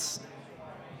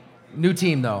 New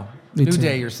team though. New team.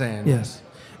 day. You're saying. Yes.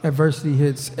 Adversity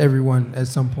hits everyone at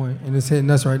some point, and it's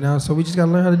hitting us right now. So we just got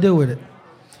to learn how to deal with it.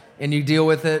 And you deal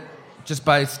with it just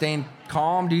by staying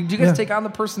calm? Do you guys take on the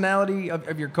personality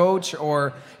of your coach,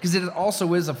 or because it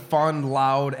also is a fun,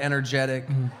 loud, energetic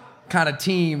kind of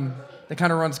team that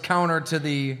kind of runs counter to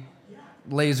the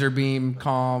laser beam,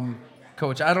 calm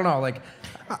coach? I don't know. Like,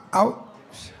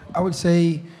 I would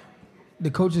say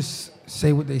the coaches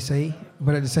say what they say,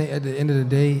 but at the end of the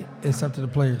day, it's up to the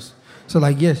players. So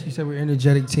like, yes, you said we're an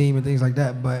energetic team and things like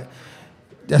that, but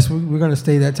we're gonna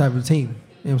stay that type of team.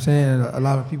 You know what I'm saying? A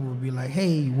lot of people would be like,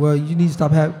 hey, well, you need to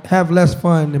stop have less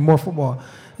fun and more football.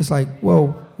 It's like,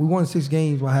 well, we won 6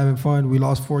 games while having fun. We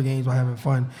lost 4 games while having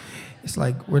fun. It's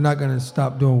like we're not gonna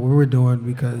stop doing what we're doing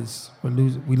because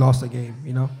we lost a game.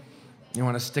 You know? You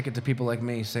want to stick it to people like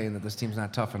me saying that this team's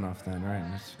not tough enough, then, right?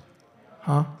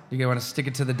 Huh? You want to stick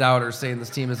it to the doubters saying this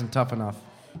team isn't tough enough.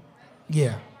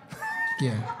 Yeah.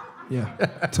 Yeah.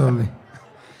 Totally.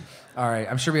 All right,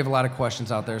 I'm sure we have a lot of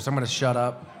questions out there, so I'm going to shut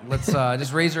up. Let's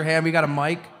just raise your hand. We got a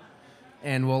mic,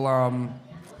 and we'll.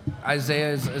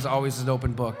 Isaiah is always an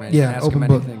open book, man. You can ask open him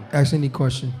book. anything. Ask any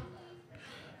question.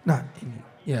 Not any.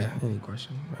 Yeah, any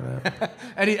question.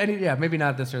 Yeah, maybe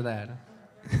not this or that.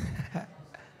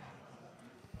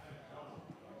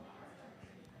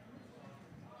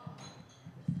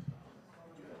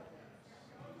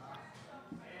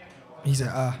 He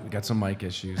said, We got some mic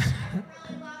issues. I'm going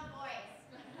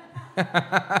to ask kind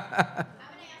of a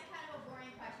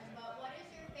boring question, but what is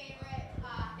your favorite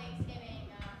Thanksgiving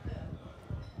food?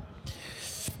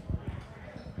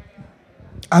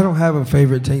 I don't have a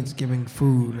favorite Thanksgiving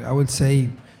food. I would say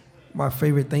my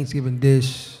favorite Thanksgiving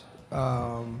dish is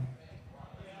a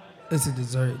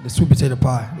dessert, the sweet potato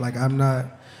pie. Like I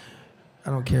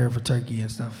don't care for turkey and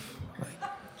stuff. Like,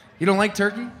 You don't like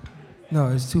turkey? no,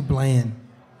 it's too bland.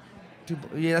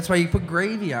 Yeah, that's why you put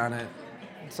gravy on it.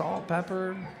 Salt,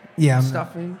 pepper, Yeah,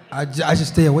 stuffing. I just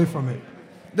stay away from it.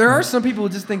 There are some people who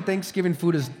just think Thanksgiving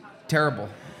food is terrible.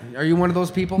 Are you one of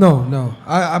those people? No.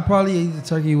 I probably eat the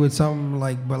turkey with something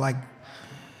but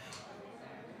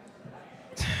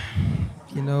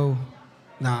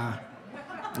nah.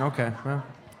 Okay, well.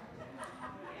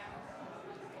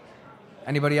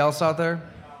 Anybody else out there?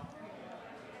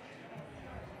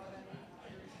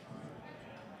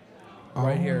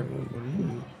 Right here.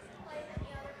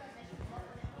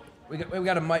 We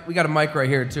got a mic. We got a mic right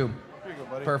here too. Here you go,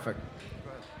 buddy. Perfect.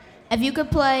 If you could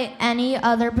play any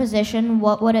other position,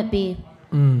 what would it be?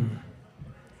 All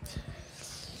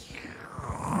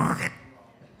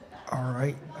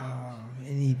right.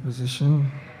 Any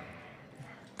position.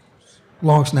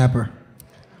 Long snapper.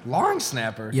 Long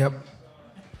snapper. Yep.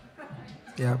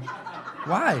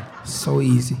 Why? So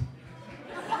easy.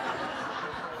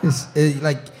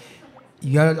 Like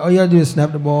all you gotta do is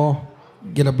snap the ball,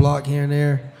 get a block here and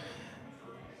there.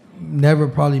 Never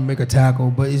probably make a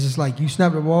tackle, but it's just like you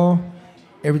snap the ball,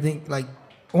 everything like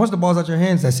once the ball's out your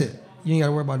hands, that's it. You ain't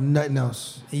gotta worry about nothing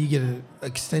else. And you get an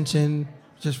extension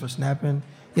just for snapping.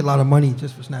 You get a lot of money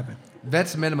just for snapping.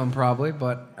 Vets minimum probably,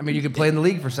 but I mean you could play in the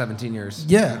league for 17 years.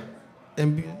 Yeah,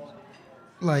 and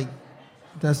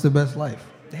that's the best life.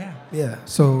 Yeah. Yeah.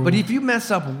 So. But if you mess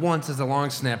up once as a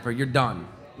long snapper, you're done.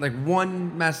 Like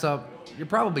one mess up, you're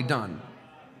probably done.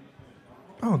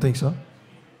 I don't think so.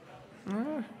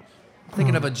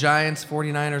 Thinking of a Giants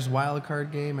 49ers wild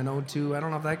card game in 2002. I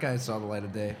don't know if that guy saw the light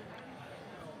of day.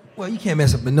 Well, you can't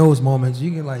mess up in those moments.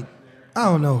 You can I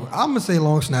don't know. I'm gonna say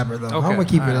long snapper though. Okay. I'm gonna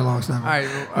keep All it a right. long snapper. All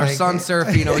right, our son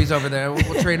Serafino, he's over there.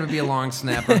 We'll train him to be a long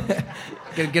snapper.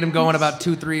 Get him going about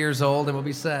 2-3 years old, and we'll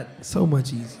be set. So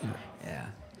much easier. Yeah.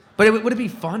 But would it be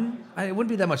fun? It wouldn't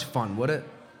be that much fun, would it?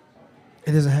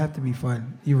 It doesn't have to be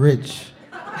fun. You're rich.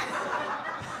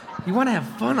 You want to have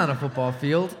fun on a football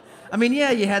field. I mean,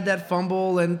 yeah, you had that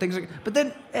fumble and things like. But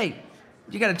then, hey,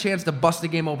 you got a chance to bust the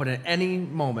game open at any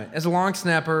moment. As a long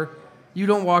snapper, you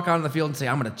don't walk out on the field and say,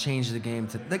 "I'm going to change the game."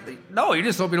 No, you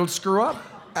just hope you don't screw up.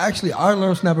 Actually, our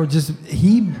long snapper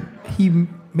he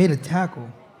made a tackle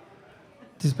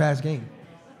this past game,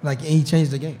 and he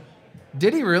changed the game.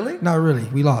 Did he really? Not really.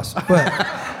 We lost, but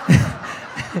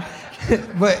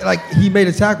but he made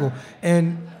a tackle,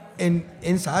 and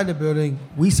inside the building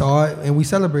we saw it and we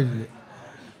celebrated it.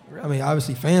 I mean,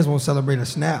 obviously fans won't celebrate a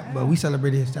snap, but we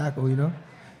celebrated his tackle,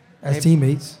 as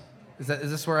teammates. Is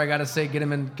this where I got to say get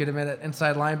him at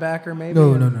inside linebacker maybe?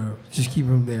 No. Just keep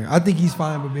him there. I think he's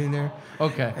fine with being there.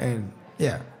 Okay. And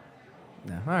yeah.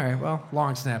 Yeah. All right. Well,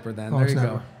 long snapper then. Long There you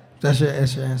snapper. go. That's your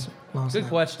answer. Long Good snapper.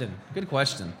 question. Good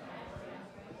question.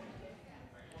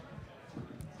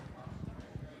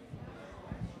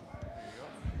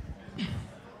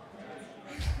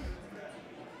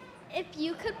 If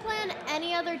you could play on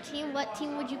any other team, what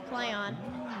team would you play on?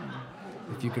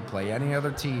 If you could play any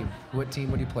other team, what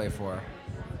team would you play for?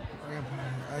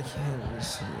 I can't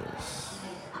resist.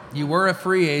 You were a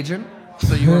free agent,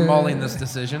 so you were mulling this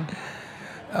decision.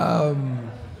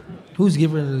 Who's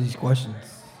giving these questions?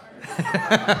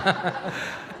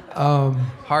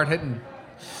 Hard hitting.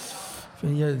 For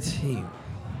any other team.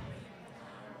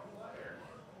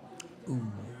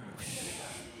 I'm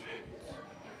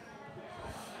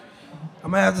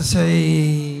gonna have to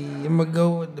say I'm gonna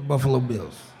go with the Buffalo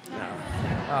Bills.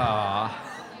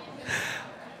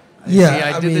 Yeah, See,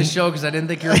 I did this show because I didn't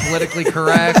think you were politically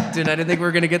correct, and I didn't think we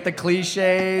were going to get the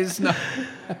cliches. No.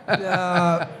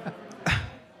 I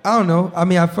don't know. I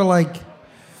mean, I feel like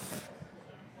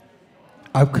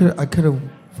I could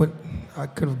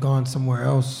have gone somewhere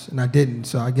else, and I didn't.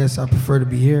 So I guess I prefer to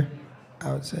be here.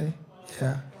 I would say,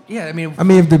 yeah. Yeah, I mean,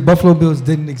 If the Buffalo Bills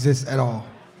didn't exist at all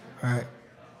right,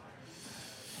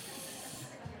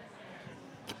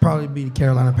 it'd probably be the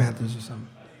Carolina Panthers or something.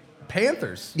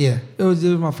 Panthers. Yeah, it was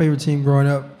my favorite team growing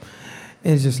up,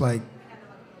 and it's just like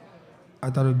I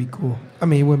thought it would be cool. I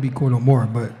mean, it wouldn't be cool no more,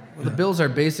 but The Bills are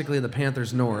basically the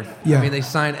Panthers North. Yeah. I mean, they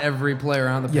sign every player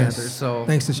on the yes. Panthers. So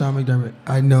Thanks to Sean McDermott,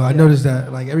 I know. I noticed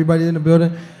that. Like everybody in the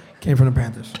building came from the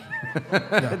Panthers.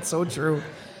 It's so true.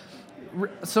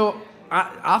 So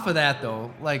off of that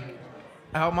though, like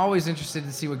I'm always interested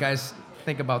to see what guys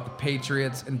think about the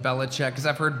Patriots and Belichick, because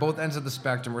I've heard both ends of the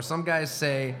spectrum where some guys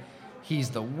say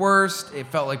he's the worst. It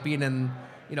felt like being in,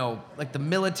 like the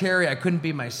military. I couldn't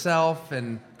be myself,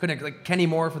 and couldn't, like Kenny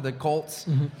Moore for the Colts.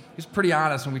 Mm-hmm. He was pretty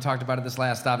honest when we talked about it this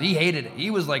last stop. He hated it.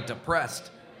 He was like depressed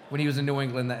when he was in New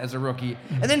England as a rookie.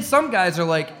 Mm-hmm. And then some guys are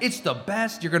like, it's the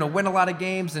best. You're going to win a lot of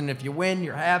games, and if you win,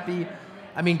 you're happy.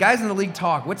 I mean, guys in the league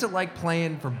talk. What's it like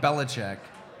playing for Belichick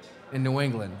in New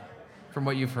England, from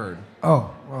what you've heard?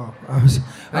 Oh, well,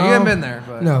 Now, you haven't been there,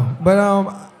 but no, but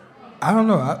I don't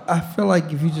know. I feel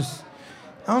like if you just,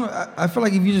 I don't know. I feel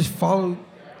like if you just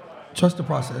trust the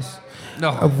process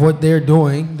of what they're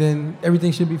doing, then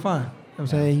everything should be fine. You know what I'm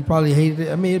saying? He probably hated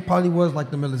it. I mean, it probably was like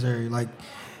the military. Like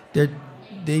they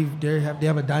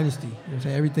have a dynasty. You know what I'm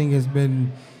saying? Everything has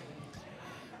been.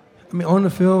 I mean, on the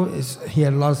field, he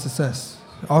had a lot of success.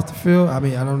 Off the field, I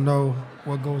mean, I don't know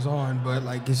what goes on, but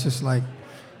like it's just like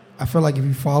I feel like if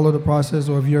you follow the process,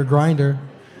 or if you're a grinder,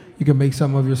 you can make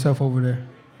something of yourself over there. You know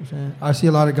what I'm saying? I see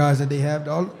a lot of guys that they have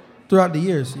all throughout the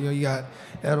years. You got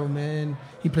Edelman.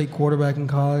 He played quarterback in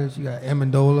college. You got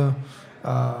Amendola.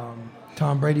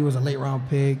 Tom Brady was a late round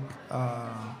pick.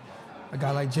 A guy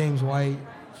like James White. You know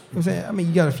what I'm saying? I mean,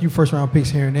 you got a few first round picks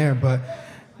here and there, but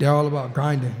they're all about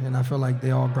grinding, and I feel like they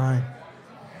all grind.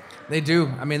 They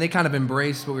do. I mean, they kind of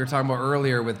embrace what we were talking about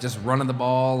earlier with just running the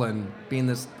ball and being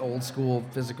this old school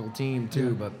physical team too.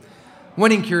 Yeah. But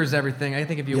winning cures everything. I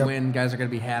think if you Yep. win, guys are going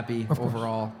to be happy Of course.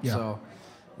 overall. Yeah. So,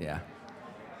 yeah.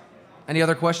 Any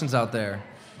other questions out there?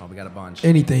 Oh, we got a bunch.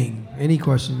 Anything? Any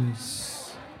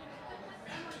questions?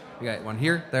 We got one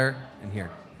here, there, and here.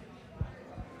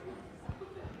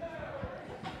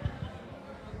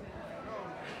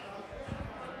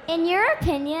 In your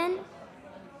opinion,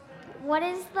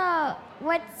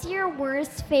 what's your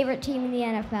worst favorite team in the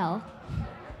NFL?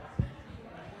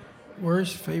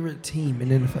 Worst favorite team in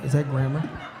the NFL? Is that grammar?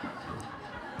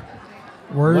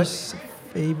 Worst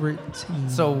favorite team.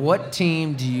 So, what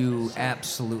team do you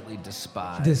absolutely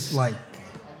despise? Dislike.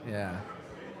 Yeah.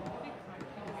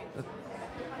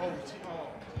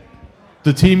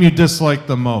 The team you dislike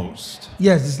the most.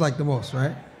 Yes, dislike the most,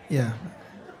 right? Yeah.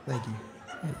 Thank you.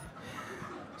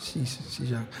 She's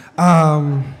young.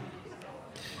 I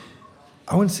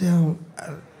wouldn't say I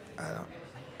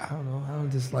don't know. I don't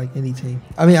dislike any team.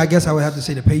 I mean, I guess I would have to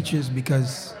say the Patriots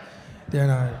because they're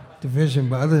in our division.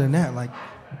 But other than that, like,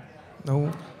 no.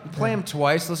 You play him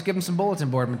twice. Let's give him some bulletin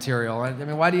board material. I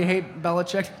mean, why do you hate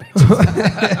Belichick?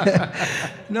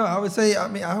 No, I would say. I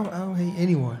mean, I don't hate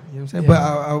anyone. You know what I'm saying? But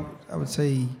I would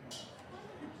say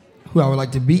who I would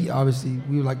like to beat. Obviously,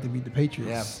 we would like to beat the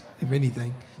Patriots, if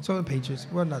anything. So the Patriots.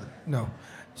 Well, not no.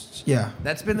 Yeah.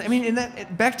 That's been. I mean, and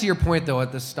that back to your point though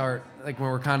at the start, like when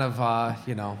we're kind of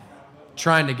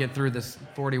trying to get through this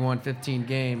 41-15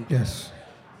 game. Yes.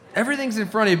 Everything's in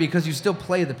front of you because you still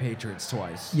play the Patriots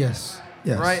twice. Yes.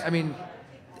 Yes. Right? I mean,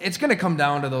 it's going to come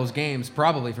down to those games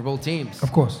probably for both teams.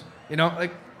 Of course.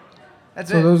 Like,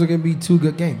 that's So it. those are going to be two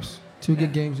good games. Two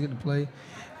good games you get to play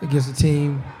against a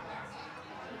team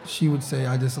she would say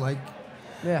I dislike.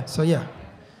 Yeah. So, yeah.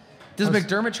 Does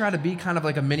McDermott try to be kind of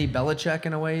like a mini Belichick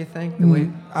in a way, you think? The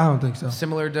way I don't think so.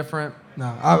 similar, different?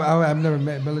 No. I've never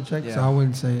met Belichick, Yeah. so I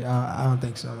wouldn't say I don't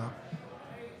think so, though.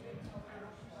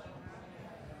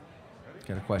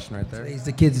 Got a question right there. It's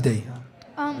the kids' day.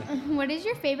 What is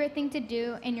your favorite thing to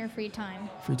do in your free time?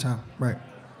 Free time, right.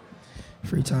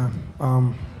 Free time.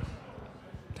 Free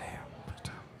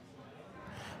time.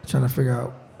 Trying to figure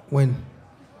out when.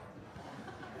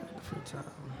 Free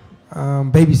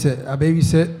time. Babysit. I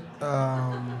babysit.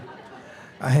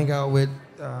 I hang out with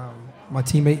my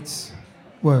teammates.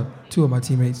 Well, two of my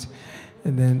teammates.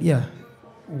 And then,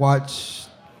 watch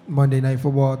Monday night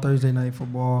football, Thursday night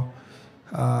football.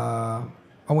 I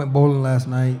went bowling last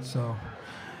night. So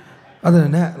other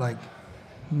than that, like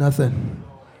nothing,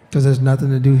 because there's nothing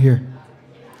to do here.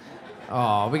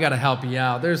 Oh, we got to help you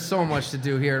out. There's so much to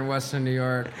do here in Western New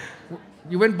York.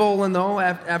 You went bowling, though,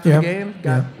 after the game?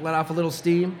 Let off a little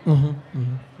steam?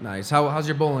 Nice. How's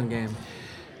your bowling game?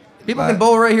 People can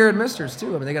bowl right here at Mister's, too.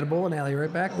 I mean, they got a bowling alley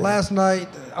right back there. Last night,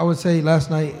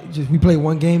 just we played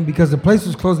one game because the place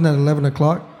was closing at 11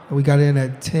 o'clock, and we got in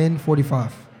at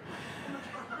 10:45.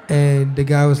 And the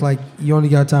guy was like, you only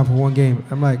got time for one game.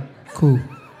 I'm like, cool.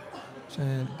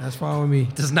 Saying, that's fine with me.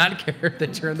 Does not care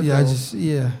that you're in the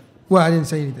bowl. Well, I didn't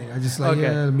say anything. I just like,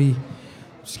 let me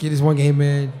just get this one game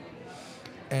in.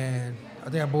 And I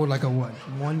think I bowled like a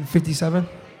 157?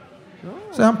 Oh.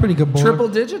 So I'm pretty good bowler. Triple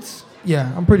digits?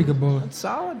 Yeah, I'm pretty good bowler. That's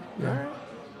solid. Yeah. All right.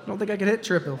 I don't think I could hit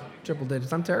triple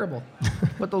digits. I'm terrible.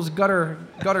 Put those gutter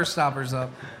stoppers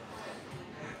up.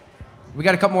 We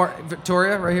got a couple more.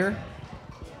 Victoria, right here.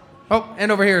 Oh,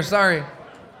 and over here. Sorry.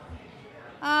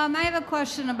 I have a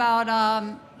question about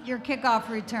your kickoff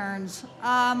returns.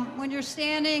 When you're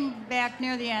standing back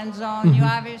near the end zone, you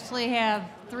obviously have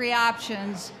three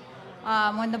options.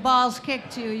 When the ball's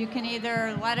kicked to you, you can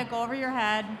either let it go over your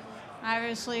head,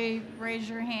 obviously raise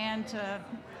your hand to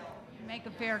make a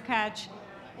fair catch,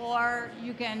 or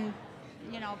you can,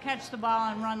 catch the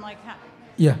ball and run like heck.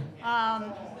 Yeah.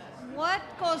 What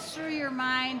goes through your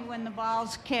mind when the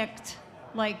ball's kicked?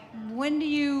 Like, when do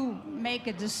you make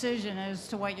a decision as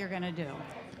to what you're going to do?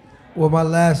 Well,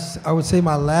 I would say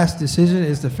my last decision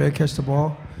is to fair catch the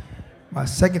ball. My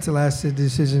second to last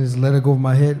decision is let it go over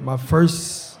my head. My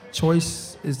first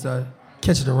choice is to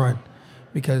catch it and run,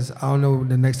 because I don't know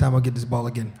the next time I'll get this ball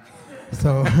again.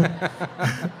 So,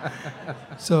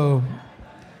 so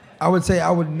I would say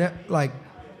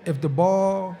if the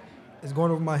ball is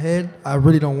going over my head, I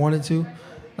really don't want it to.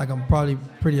 Like, I'm probably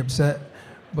pretty upset,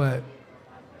 but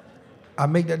I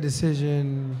make that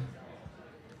decision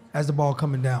as the ball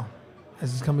coming down.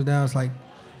 As it's coming down, it's like,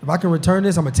 if I can return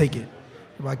this, I'm gonna take it.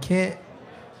 If I can't,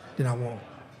 then I won't.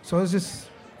 So it's just,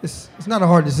 it's not a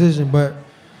hard decision, but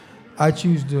I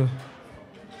choose the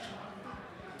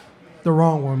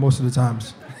wrong one most of the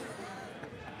times.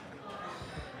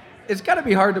 It's got to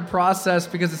be hard to process,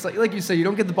 because it's like you said, you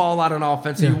don't get the ball out on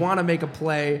offense, so you want to make a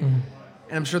play, and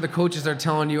I'm sure the coaches are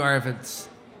telling you, all right, if it's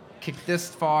kicked this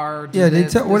far. They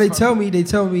tell me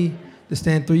to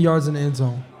stand 3 yards in the end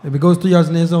zone. If it goes 3 yards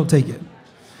in the end zone, take it.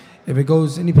 If it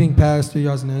goes anything past 3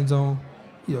 yards in the end zone,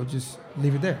 just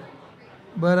leave it there.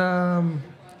 But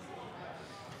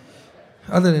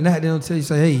other than that, they don't tell you,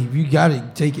 say, hey, if you got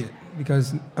it, take it.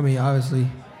 Because, obviously,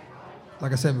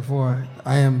 like I said before,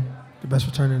 I am the best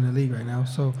returner in the league right now.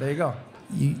 So there you go.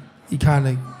 You kind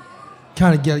of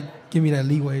give me that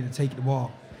leeway to take the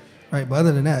ball, right? But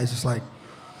other than that, it's just like,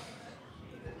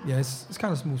 it's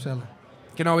kind of smooth sailing.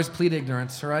 You can always plead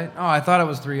ignorance, right? Oh, I thought it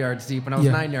was 3 yards deep, and I was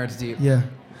 9 yards deep. Yeah.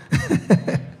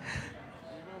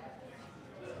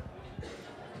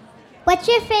 What's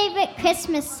your favorite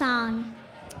Christmas song?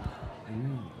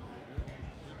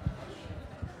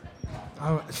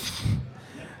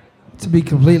 To be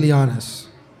completely honest,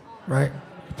 right?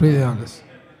 Completely honest.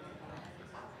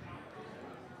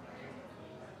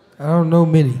 I don't know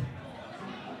many.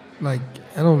 Like,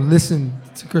 I don't listen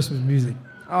to Christmas music.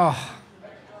 Oh.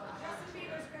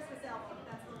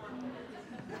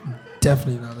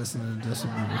 Definitely not listening to Justin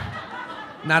Bieber.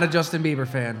 Not a Justin Bieber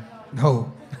fan.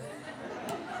 No.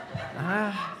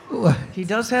 He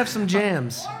does have some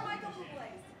jams.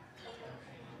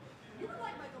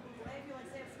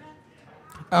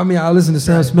 I listen to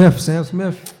Sam Smith. Sam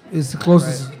Smith is the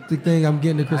closest thing I'm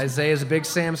getting to Christmas. Isaiah's a big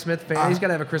Sam Smith fan. He's got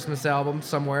to have a Christmas album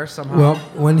somewhere, somehow. Well,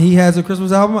 when he has a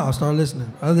Christmas album, I'll start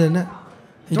listening. Other than that,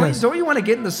 don't you want to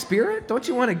get in the spirit? Don't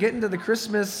you want to get into the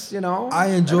Christmas,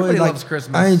 Everybody loves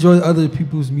Christmas. I enjoy other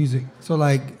people's music. So,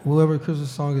 like, whoever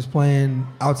Christmas song is playing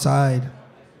outside,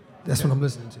 that's what I'm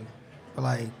listening to. But,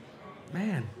 like...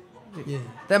 Man. Yeah.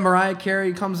 That Mariah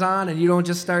Carey comes on and you don't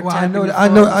just start tapping I know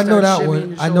that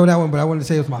one. I know that one, but I wouldn't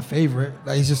say it's my favorite.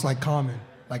 Like, it's just like common.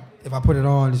 Like, if I put it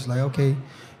on, it's like, okay,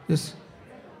 it's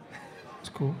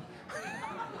cool.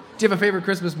 Do you have a favorite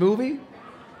Christmas movie?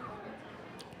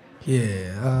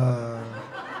 Yeah.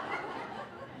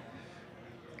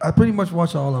 I pretty much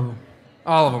watch all of them.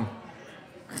 All of them.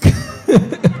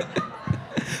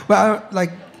 But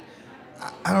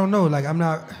I don't know. Like, I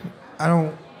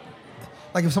don't.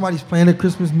 Like, if somebody's playing a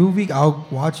Christmas movie, I'll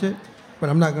watch it, but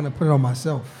I'm not gonna put it on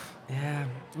myself. Yeah,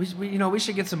 we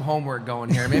should get some homework going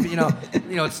here. Maybe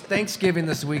it's Thanksgiving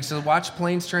this week, so watch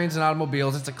Planes, Trains, and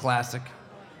Automobiles. It's a classic,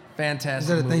 fantastic.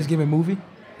 Is that a Thanksgiving movie?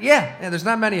 Yeah. There's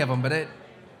not many of them, but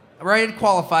Right? It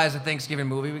qualifies as a Thanksgiving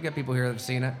movie. We got people here that have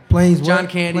seen it. Planes, John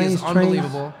what? Candy is Planes,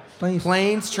 unbelievable.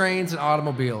 Planes. Trains, and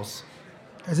automobiles.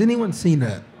 Has anyone seen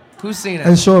that? Who's seen As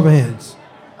a it? show of hands.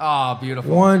 Oh,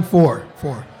 beautiful. 1, 4.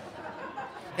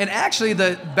 And actually,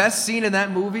 the best scene in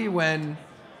that movie when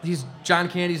John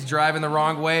Candy's driving the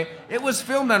wrong way, it was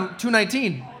filmed on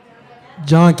 219.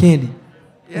 John Candy.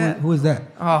 Yeah. Who is that?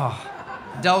 Oh,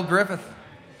 Del Griffith.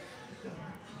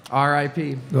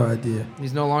 R.I.P. No idea.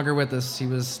 He's no longer with us. He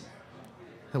was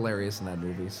hilarious in that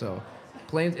movie. So,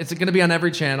 it's going to be on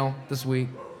every channel this week.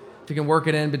 If you can work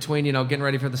it in between, getting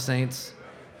ready for the Saints,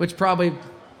 which probably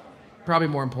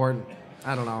more important.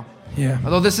 I don't know. Yeah.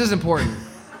 Although this is important.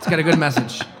 It's got a good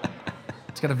message.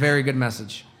 It's got a very good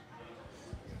message.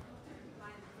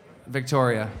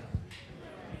 Victoria.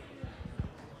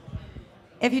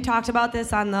 If you talked about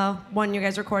this on the one you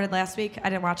guys recorded last week, I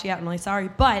didn't watch it yet, I'm really sorry.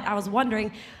 But I was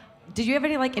wondering, did you have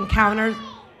any encounters?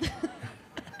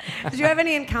 Did you have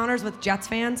any encounters with Jets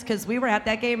fans? Because we were at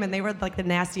that game and they were the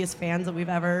nastiest fans that we've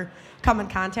ever come in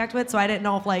contact with. So I didn't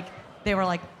know if they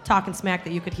were talking smack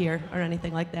that you could hear or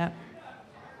anything like that.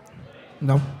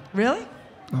 No. Really?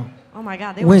 No. Oh my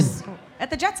God, they When? were at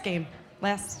the Jets game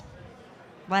last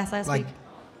week.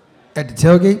 At the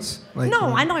tailgates?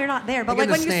 No, I know you're not there, but in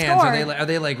the when you stands, score, are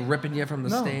they ripping you from the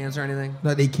No. stands or anything?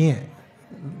 No, they can't.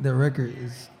 Their record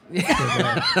is. They're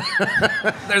bad.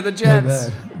 They're the They're Jets.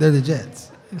 bad. They're the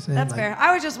Jets. You know what I'm saying? that's fair.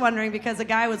 I was just wondering because a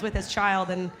guy was with his child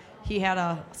and he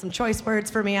had some choice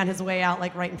words for me on his way out,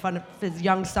 right in front of his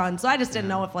young son. So I just didn't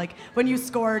know if when you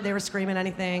scored, they were screaming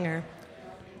anything or.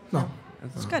 No.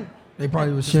 It's good. They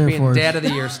probably was Just cheering being for us. Dad of the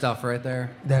Year stuff right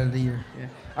there. Dad of the year. Yeah.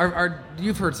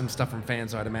 You've heard some stuff from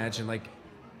fans, I'd imagine,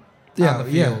 Yeah, on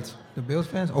the yeah. field. The Bills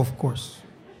fans? Oh, of course.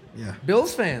 Yeah.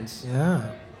 Bills fans, Yeah.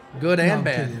 good No, and I'm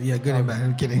bad. kidding. Yeah, good and bad.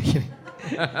 I'm kidding.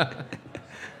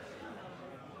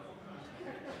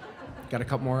 Got a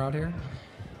couple more out here.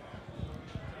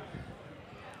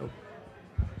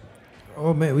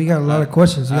 Oh, man, we got a lot of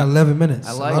questions. We got 11 minutes.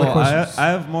 I like a lot it. of Well, questions. I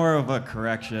have more of a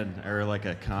correction or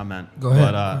a comment. Go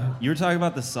ahead. But you were talking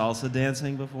about the salsa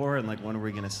dancing before, and when are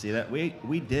we gonna see that?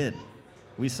 We did.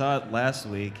 We saw it last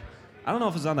week. I don't know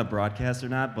if it's on the broadcast or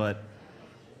not, but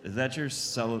is that your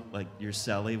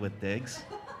celly with Diggs?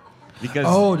 Because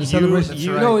Oh, the celebration. That's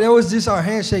right. No, that was just our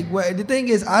handshake. Well, the thing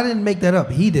is, I didn't make that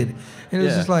up. He did. And it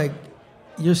was Yeah. just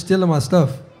you're stealing my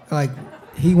stuff.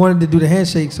 He wanted to do the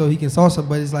handshake so he can salsa,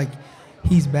 but it's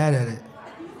he's bad at it.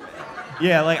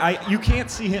 Yeah, you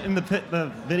can't see him in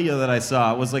the video that I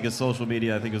saw. It was a social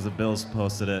media. I think it was the Bills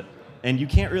posted it, and you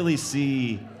can't really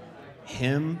see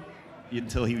him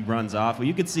until he runs off. Well,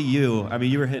 you could see you. I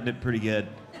mean, you were hitting it pretty good,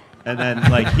 and then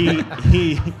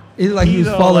he. It's he was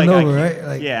falling over,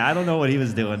 right? Yeah, I don't know what he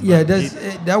was doing. Yeah,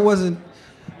 but that wasn't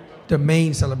the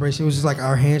main celebration. It was just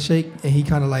our handshake, and he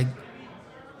kind of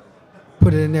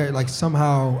put it in there.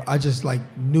 Somehow, I just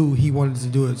knew he wanted to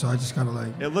do it, so I just kind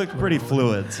of it looked pretty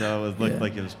fluid, so it looked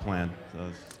like it was planned. So it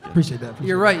was good. Appreciate that.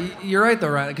 You're right. You're right, though,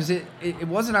 Ryan, because it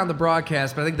wasn't on the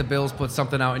broadcast, but I think the Bills put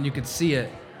something out, and you could see it.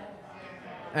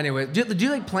 Anyway, do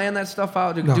you plan that stuff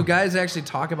out? No. Do guys actually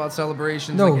talk about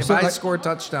celebrations? No, If so, I score a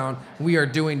touchdown, we are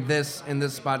doing this in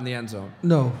this spot in the end zone.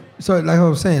 No. So like I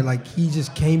was saying, he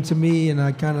just came to me and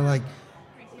I kind of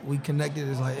we connected.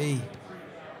 It's hey,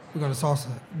 we're gonna salsa,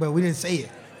 but we didn't say it.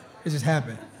 It just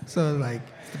happened. So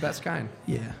It's the best kind.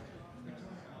 yeah.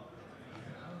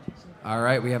 All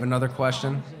right, we have another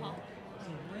question.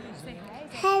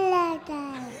 Hello,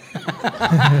 guys.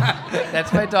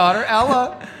 That's my daughter,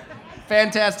 Ella.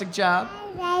 Fantastic job.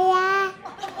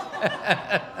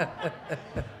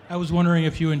 I was wondering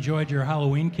if you enjoyed your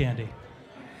Halloween candy.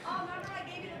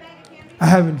 I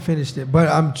haven't finished it, but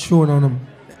I'm chewing on them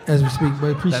as we speak.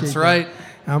 But appreciate That's that. right.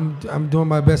 I'm doing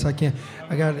my best I can.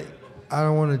 I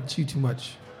don't want to chew too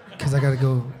much because I got to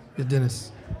go to the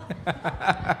dentist.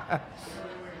 A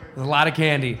lot of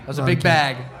candy. That was a Lot big of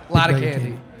bag. candy. A lot Big of bag of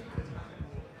candy.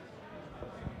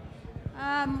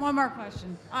 One more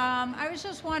question. I was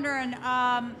just wondering,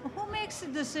 who makes the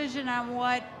decision on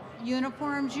what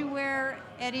uniforms you wear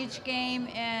at each game,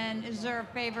 and is there a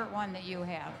favorite one that you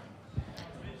have?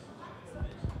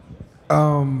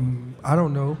 I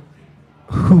don't know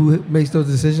who makes those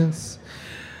decisions.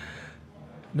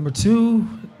 Number 2,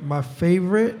 my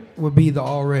favorite would be the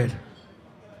all red,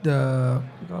 the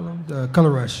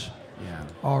color rush. Yeah.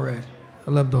 All red.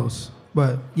 I love those.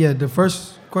 But yeah, the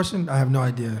first question, I have no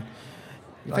idea.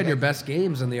 You've had your best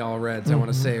games in the All Reds, I want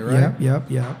to say, right? Yep.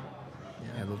 Yeah,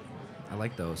 I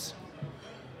like those.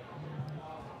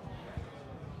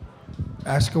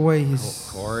 Ask away.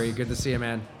 He's Corey, good to see you,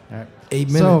 man.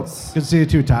 8 minutes. So, good to see you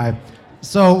too, Ty.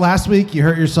 So last week you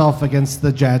hurt yourself against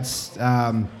the Jets.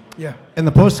 Yeah. Yeah. In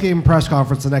the post-game press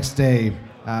conference the next day,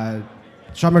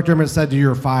 Sean McDermott said to you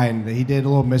were fine, that he did a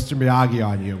little Mr. Miyagi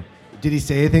on you. Did he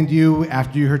say anything to you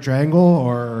after you hurt your ankle,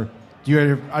 or do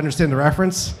you understand the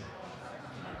reference?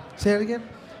 Say it again?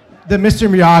 The Mr.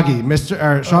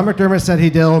 Miyagi. Sean McDermott said he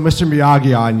did a little Mr.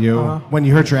 Miyagi on you when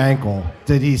you hurt your ankle.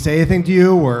 Did he say anything to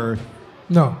you, or?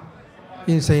 No.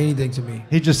 He didn't say anything to me.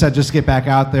 He just said, just get back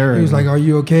out there. He was like, are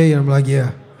you okay? And I'm like,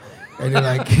 yeah. And then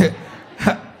like,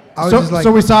 I was just like.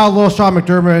 So we saw a little Sean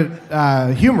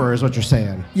McDermott humor is what you're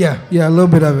saying. Yeah, a little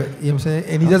bit of it. You know what I'm saying?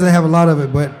 And he doesn't have a lot of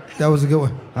it, but that was a good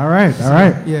one. All right.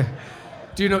 Yeah.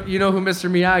 Do you know who Mr.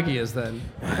 Miyagi is then?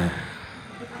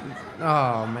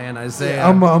 Oh man, Isaiah. Yeah,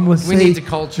 I'm gonna say we need to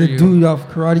culture the you. dude off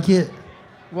Karate Kid.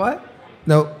 What?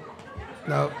 Nope.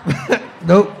 Nope.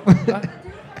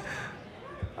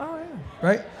 Oh yeah.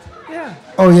 Right? Yeah.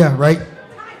 Oh yeah, right.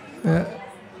 Yeah.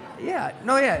 Yeah.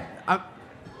 No, yeah.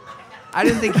 I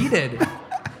didn't think he did.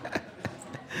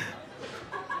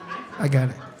 I got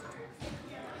it.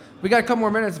 We got a couple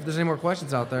more minutes if there's any more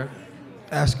questions out there.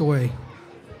 Ask away.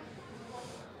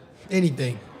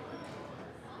 Anything.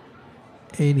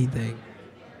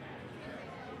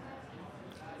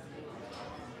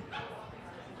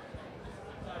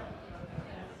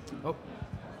 Oh.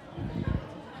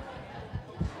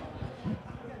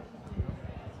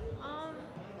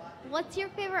 What's your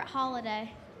favorite holiday?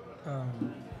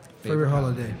 Favorite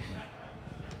holiday.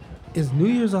 Is New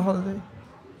Year's a holiday?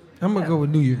 I'm gonna go with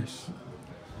New Year's.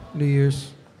 New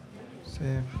Year's.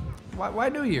 Same. Why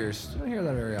New Year's? I don't hear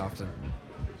that very often.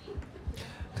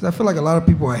 Because I feel like a lot of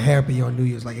people are happy on New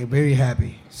Year's, like very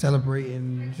happy,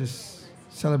 celebrating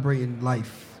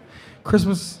life.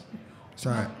 Christmas, it's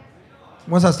all right.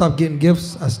 Once I stop getting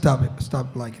gifts, I stop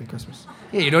liking Christmas.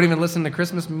 Yeah, you don't even listen to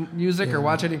Christmas music or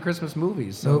watch any Christmas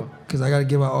movies. So. Nope, because I got to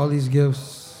give out all these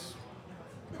gifts,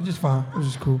 which is fine, which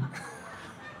is cool.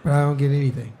 But I don't get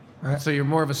anything. Right? So you're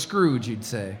more of a Scrooge, you'd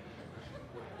say.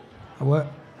 A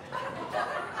what?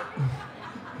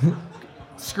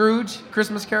 Scrooge,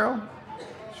 Christmas Carol?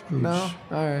 Scrooge. No?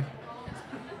 All right.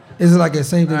 Is it like the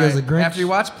same thing All as a right. Grinch? After you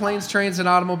watch Planes, Trains, and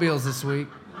Automobiles this week,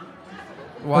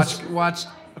 watch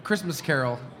A Christmas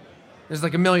Carol. There's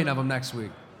like a million of them next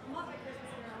week.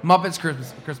 Muppets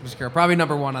Christmas Carol. Probably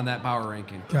number one on that power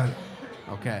ranking. Got it.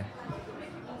 Okay.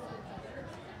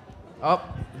 Oh,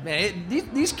 man,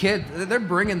 these kids, they're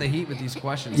bringing the heat with these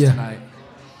questions tonight.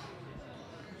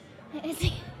 Who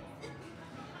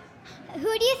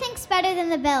do you think's better than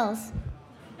the Bills?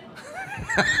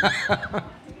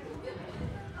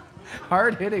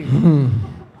 Hard hitting.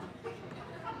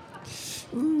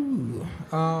 Ooh.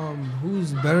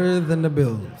 Who's better than the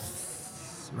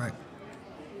Bills? Right.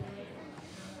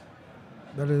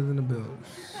 Better than the Bills.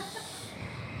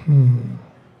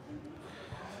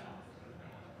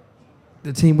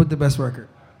 The team with the best record.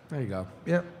 There you go.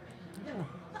 Yep.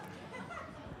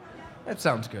 That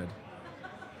sounds good.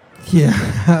 Yeah,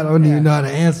 I don't even know how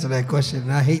to answer that question.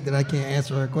 And I hate that I can't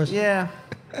answer that question. Yeah.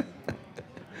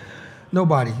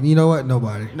 Nobody. You know what?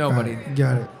 Nobody. Nobody. Right,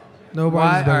 got it.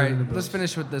 Nobody's better All right, than the Bills. let's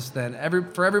finish with this then.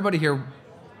 For everybody here,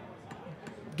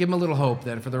 give them a little hope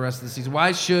then for the rest of the season.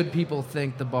 Why should people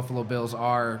think the Buffalo Bills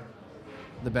are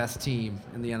the best team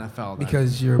in the NFL? Then?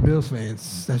 Because you're a Bills fan.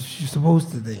 That's what you're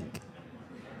supposed to think.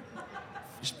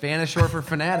 Fan is short for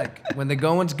fanatic. When the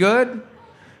going's good,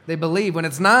 they believe. When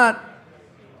it's not,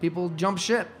 people jump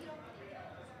ship.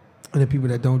 And the people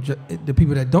that don't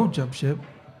jump ship,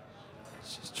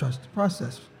 just trust the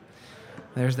process.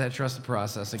 There's that trust the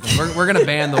process again. We're going to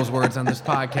ban those words on this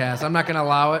podcast. I'm not going to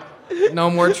allow it.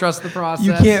 No more trust the process.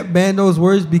 You can't ban those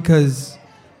words because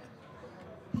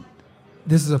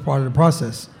this is a part of the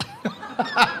process.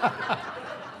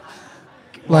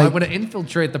 Well, I want to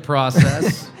infiltrate the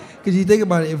process. Because you think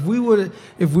about it, if we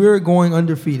were going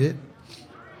undefeated,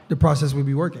 the process would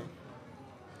be working. You know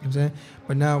what I'm saying?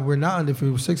 But now we're not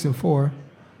undefeated. We're 6-4.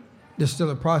 There's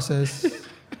still a process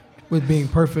with being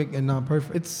perfect and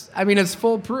non-perfect. It's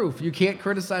foolproof. You can't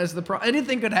criticize the process.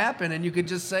 Anything could happen, and you could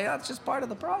just say, "Oh, it's just part of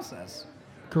the process."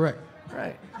 Correct.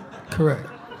 Right. Correct.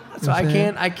 So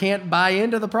I can't buy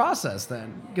into the process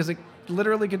then, because it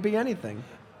literally could be anything.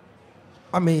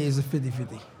 I mean, it's a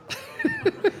 50-50.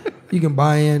 You can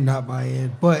buy in, not buy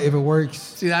in, but if it works.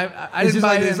 See, I didn't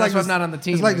buy in. That's why I'm not on the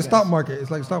team. It's like the stock market. It's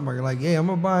like the stock market. Like, yeah, I'm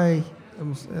gonna buy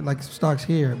like stocks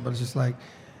here, but it's just like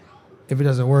if it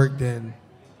doesn't work, then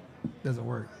it doesn't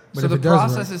work. But so if the it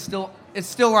does process work, is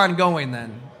still ongoing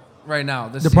then, right now.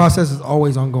 The process is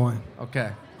always ongoing.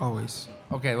 Okay. Always.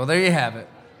 Okay. Well, there you have it.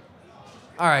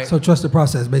 All right. So trust the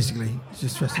process, basically.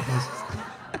 Just trust the process.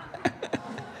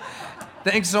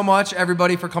 Thanks so much,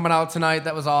 everybody, for coming out tonight.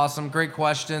 That was awesome. Great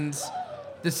questions.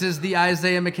 This is the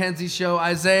Isaiah McKenzie Show.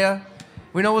 Isaiah,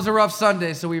 we know it was a rough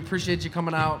Sunday, so we appreciate you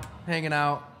coming out, hanging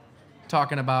out,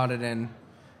 talking about it, and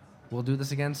we'll do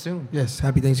this again soon. Yes,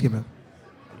 happy Thanksgiving.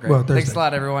 Great. Well, Thursday. Thanks a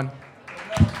lot, everyone.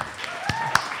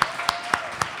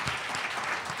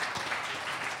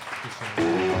 Appreciate it.